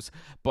it goes.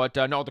 But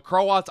no, the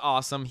Croat's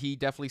awesome. He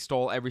definitely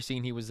stole every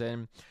scene he was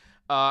in.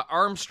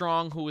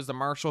 Armstrong, who is the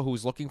marshal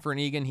who's looking for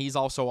Negan, he's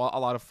also a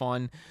lot of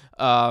fun.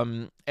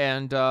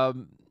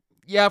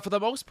 Yeah, for the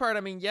most part, I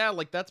mean,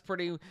 like that's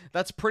pretty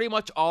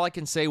much all I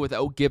can say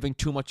without giving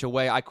too much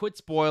away. I could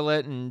spoil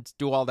it and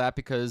do all that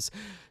because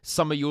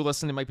some of you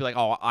listening might be like,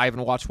 "Oh, I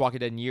haven't watched Walking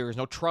Dead in years."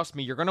 No, trust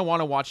me, you're gonna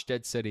want to watch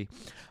Dead City.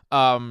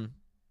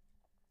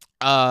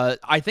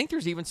 I think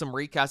there's even some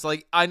recasts.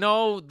 Like I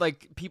know,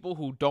 like people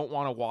who don't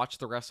want to watch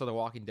the rest of The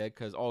Walking Dead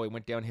because it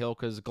went downhill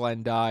because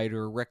Glenn died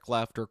or Rick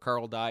left or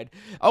Carl died.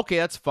 Okay,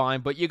 that's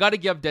fine, but you got to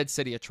give Dead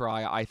City a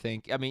try. I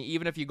think. I mean,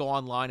 even if you go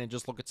online and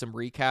just look at some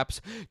recaps,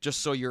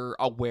 just so you're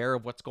aware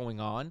of what's going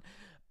on.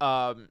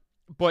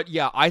 But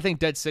yeah, I think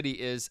Dead City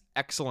is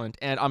excellent,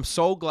 and I'm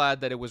so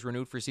glad that it was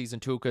renewed for season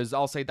 2 because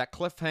I'll say that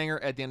cliffhanger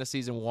at the end of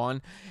season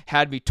 1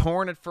 had me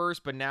torn at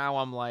first, but now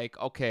I'm like,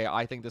 okay,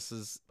 I think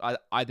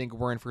I think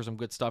we're in for some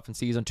good stuff in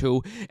season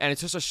 2, and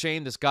it's just a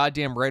shame this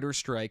goddamn writer's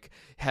strike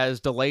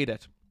has delayed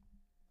it.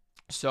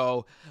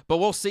 So, but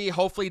we'll see.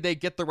 Hopefully they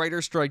get the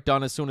writer's strike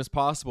done as soon as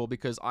possible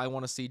because I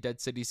want to see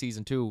Dead City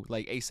season 2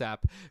 like ASAP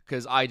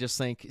because I just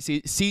think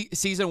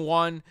season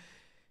 1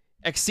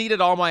 exceeded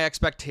all my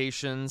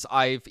expectations.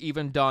 I've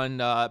even done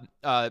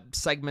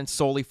segments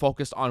solely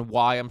focused on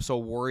why I'm so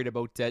worried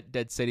about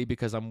Dead City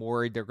because I'm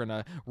worried they're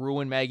gonna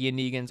ruin Maggie and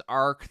Negan's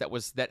arc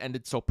that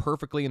ended so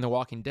perfectly in The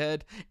Walking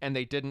Dead, and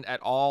they didn't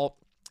at all.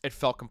 It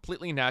felt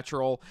completely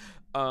natural,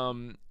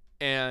 and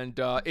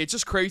it's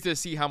just crazy to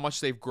see how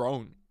much they've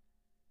grown.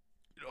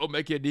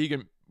 Maggie and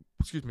Negan,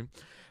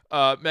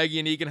 Maggie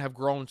and Negan have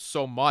grown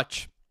so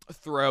much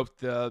throughout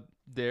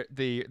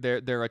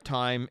their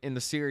time in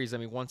the series. I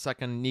mean, 1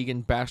 second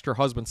Negan bashed her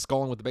husband's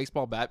skull with a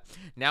baseball bat.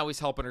 Now he's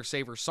helping her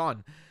save her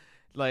son.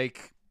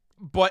 Like,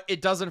 but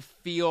it doesn't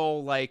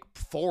feel like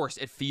forced.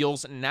 It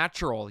feels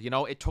natural. You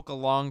know, it took a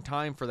long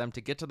time for them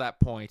to get to that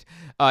point.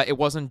 It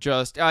wasn't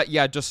just,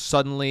 just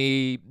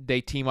suddenly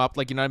they team up.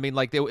 Like, you know what I mean?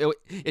 Like,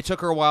 it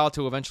took her a while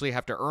to eventually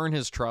have to earn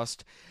his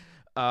trust.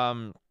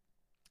 And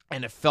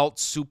it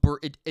felt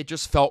it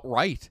just felt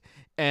right.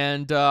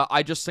 And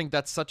I just think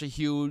that's such a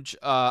huge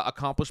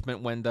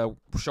accomplishment when the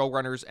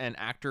showrunners and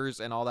actors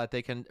and all that,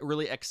 they can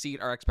really exceed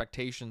our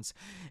expectations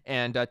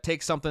and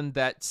take something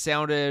that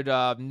sounded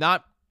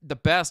not the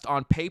best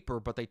on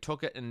paper, but they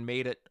took it and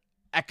made it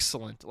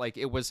excellent. Like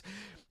it was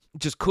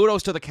just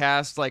kudos to the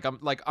cast.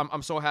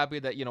 I'm so happy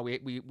that, you know,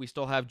 we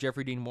still have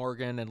Jeffrey Dean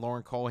Morgan and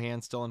Lauren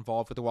Cohan still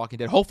involved with The Walking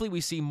Dead. Hopefully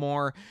we see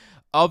more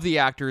of the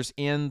actors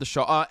in the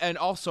show. And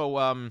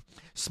also,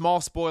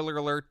 small spoiler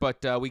alert,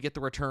 but we get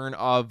the return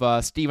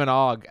of Stephen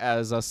Ogg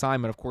as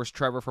Simon. Of course,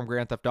 Trevor from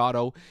Grand Theft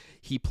Auto.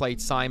 He played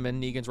Simon,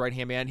 Negan's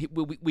right-hand man.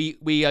 We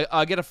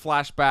get a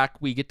flashback.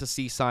 We get to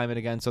see Simon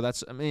again. So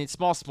that's, I mean,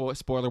 small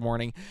spoiler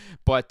warning.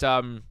 But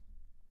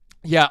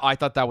yeah, I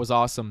thought that was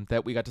awesome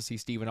that we got to see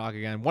Stephen Ogg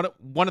again.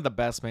 One of the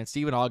best, man.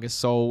 Stephen Ogg is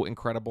so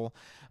incredible.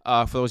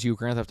 For those of you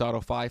Grand Theft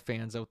Auto 5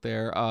 fans out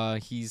there,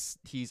 he's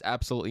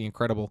absolutely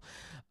incredible.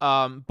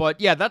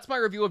 But yeah, that's my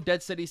review of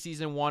Dead City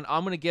Season 1.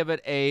 I'm going to give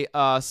it a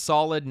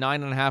solid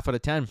 9.5 out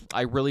of 10.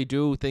 I really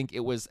do think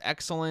it was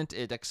excellent.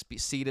 It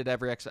exceeded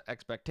every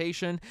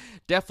expectation.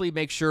 Definitely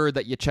make sure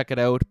that you check it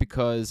out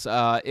because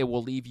it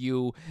will leave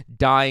you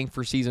dying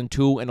for Season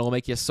 2, and it'll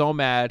make you so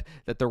mad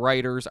that the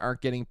writers aren't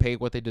getting paid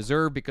what they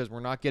deserve because we're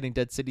not getting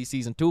Dead City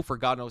Season 2 for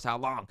God knows how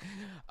long.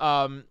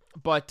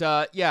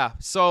 Yeah,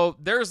 so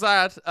there's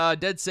that.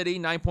 Dead City,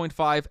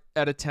 9.5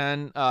 out of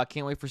 10.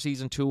 Can't wait for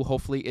Season 2.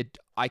 Hopefully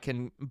I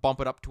can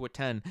bump it up to a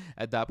 10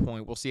 at that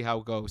point. We'll see how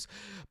it goes.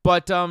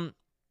 But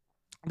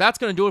that's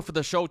going to do it for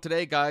the show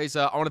today, guys.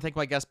 I want to thank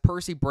my guest,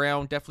 Percy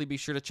Brown. Definitely be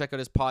sure to check out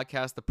his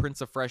podcast, The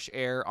Prince of Fresh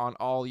Air, on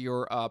all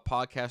your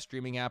podcast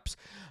streaming apps,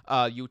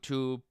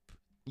 YouTube,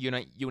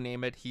 you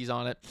name it, he's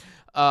on it.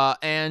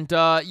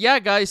 Yeah,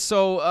 guys,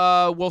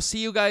 so we'll see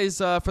you guys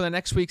for the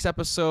next week's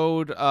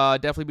episode.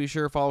 Definitely be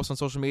sure to follow us on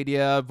social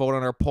media, vote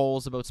on our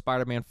polls about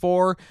Spider-Man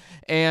 4,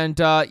 and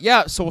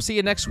yeah, so we'll see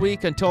you next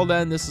week. Until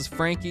then, this is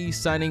Franky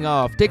signing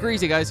off. Take her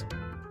easy, guys.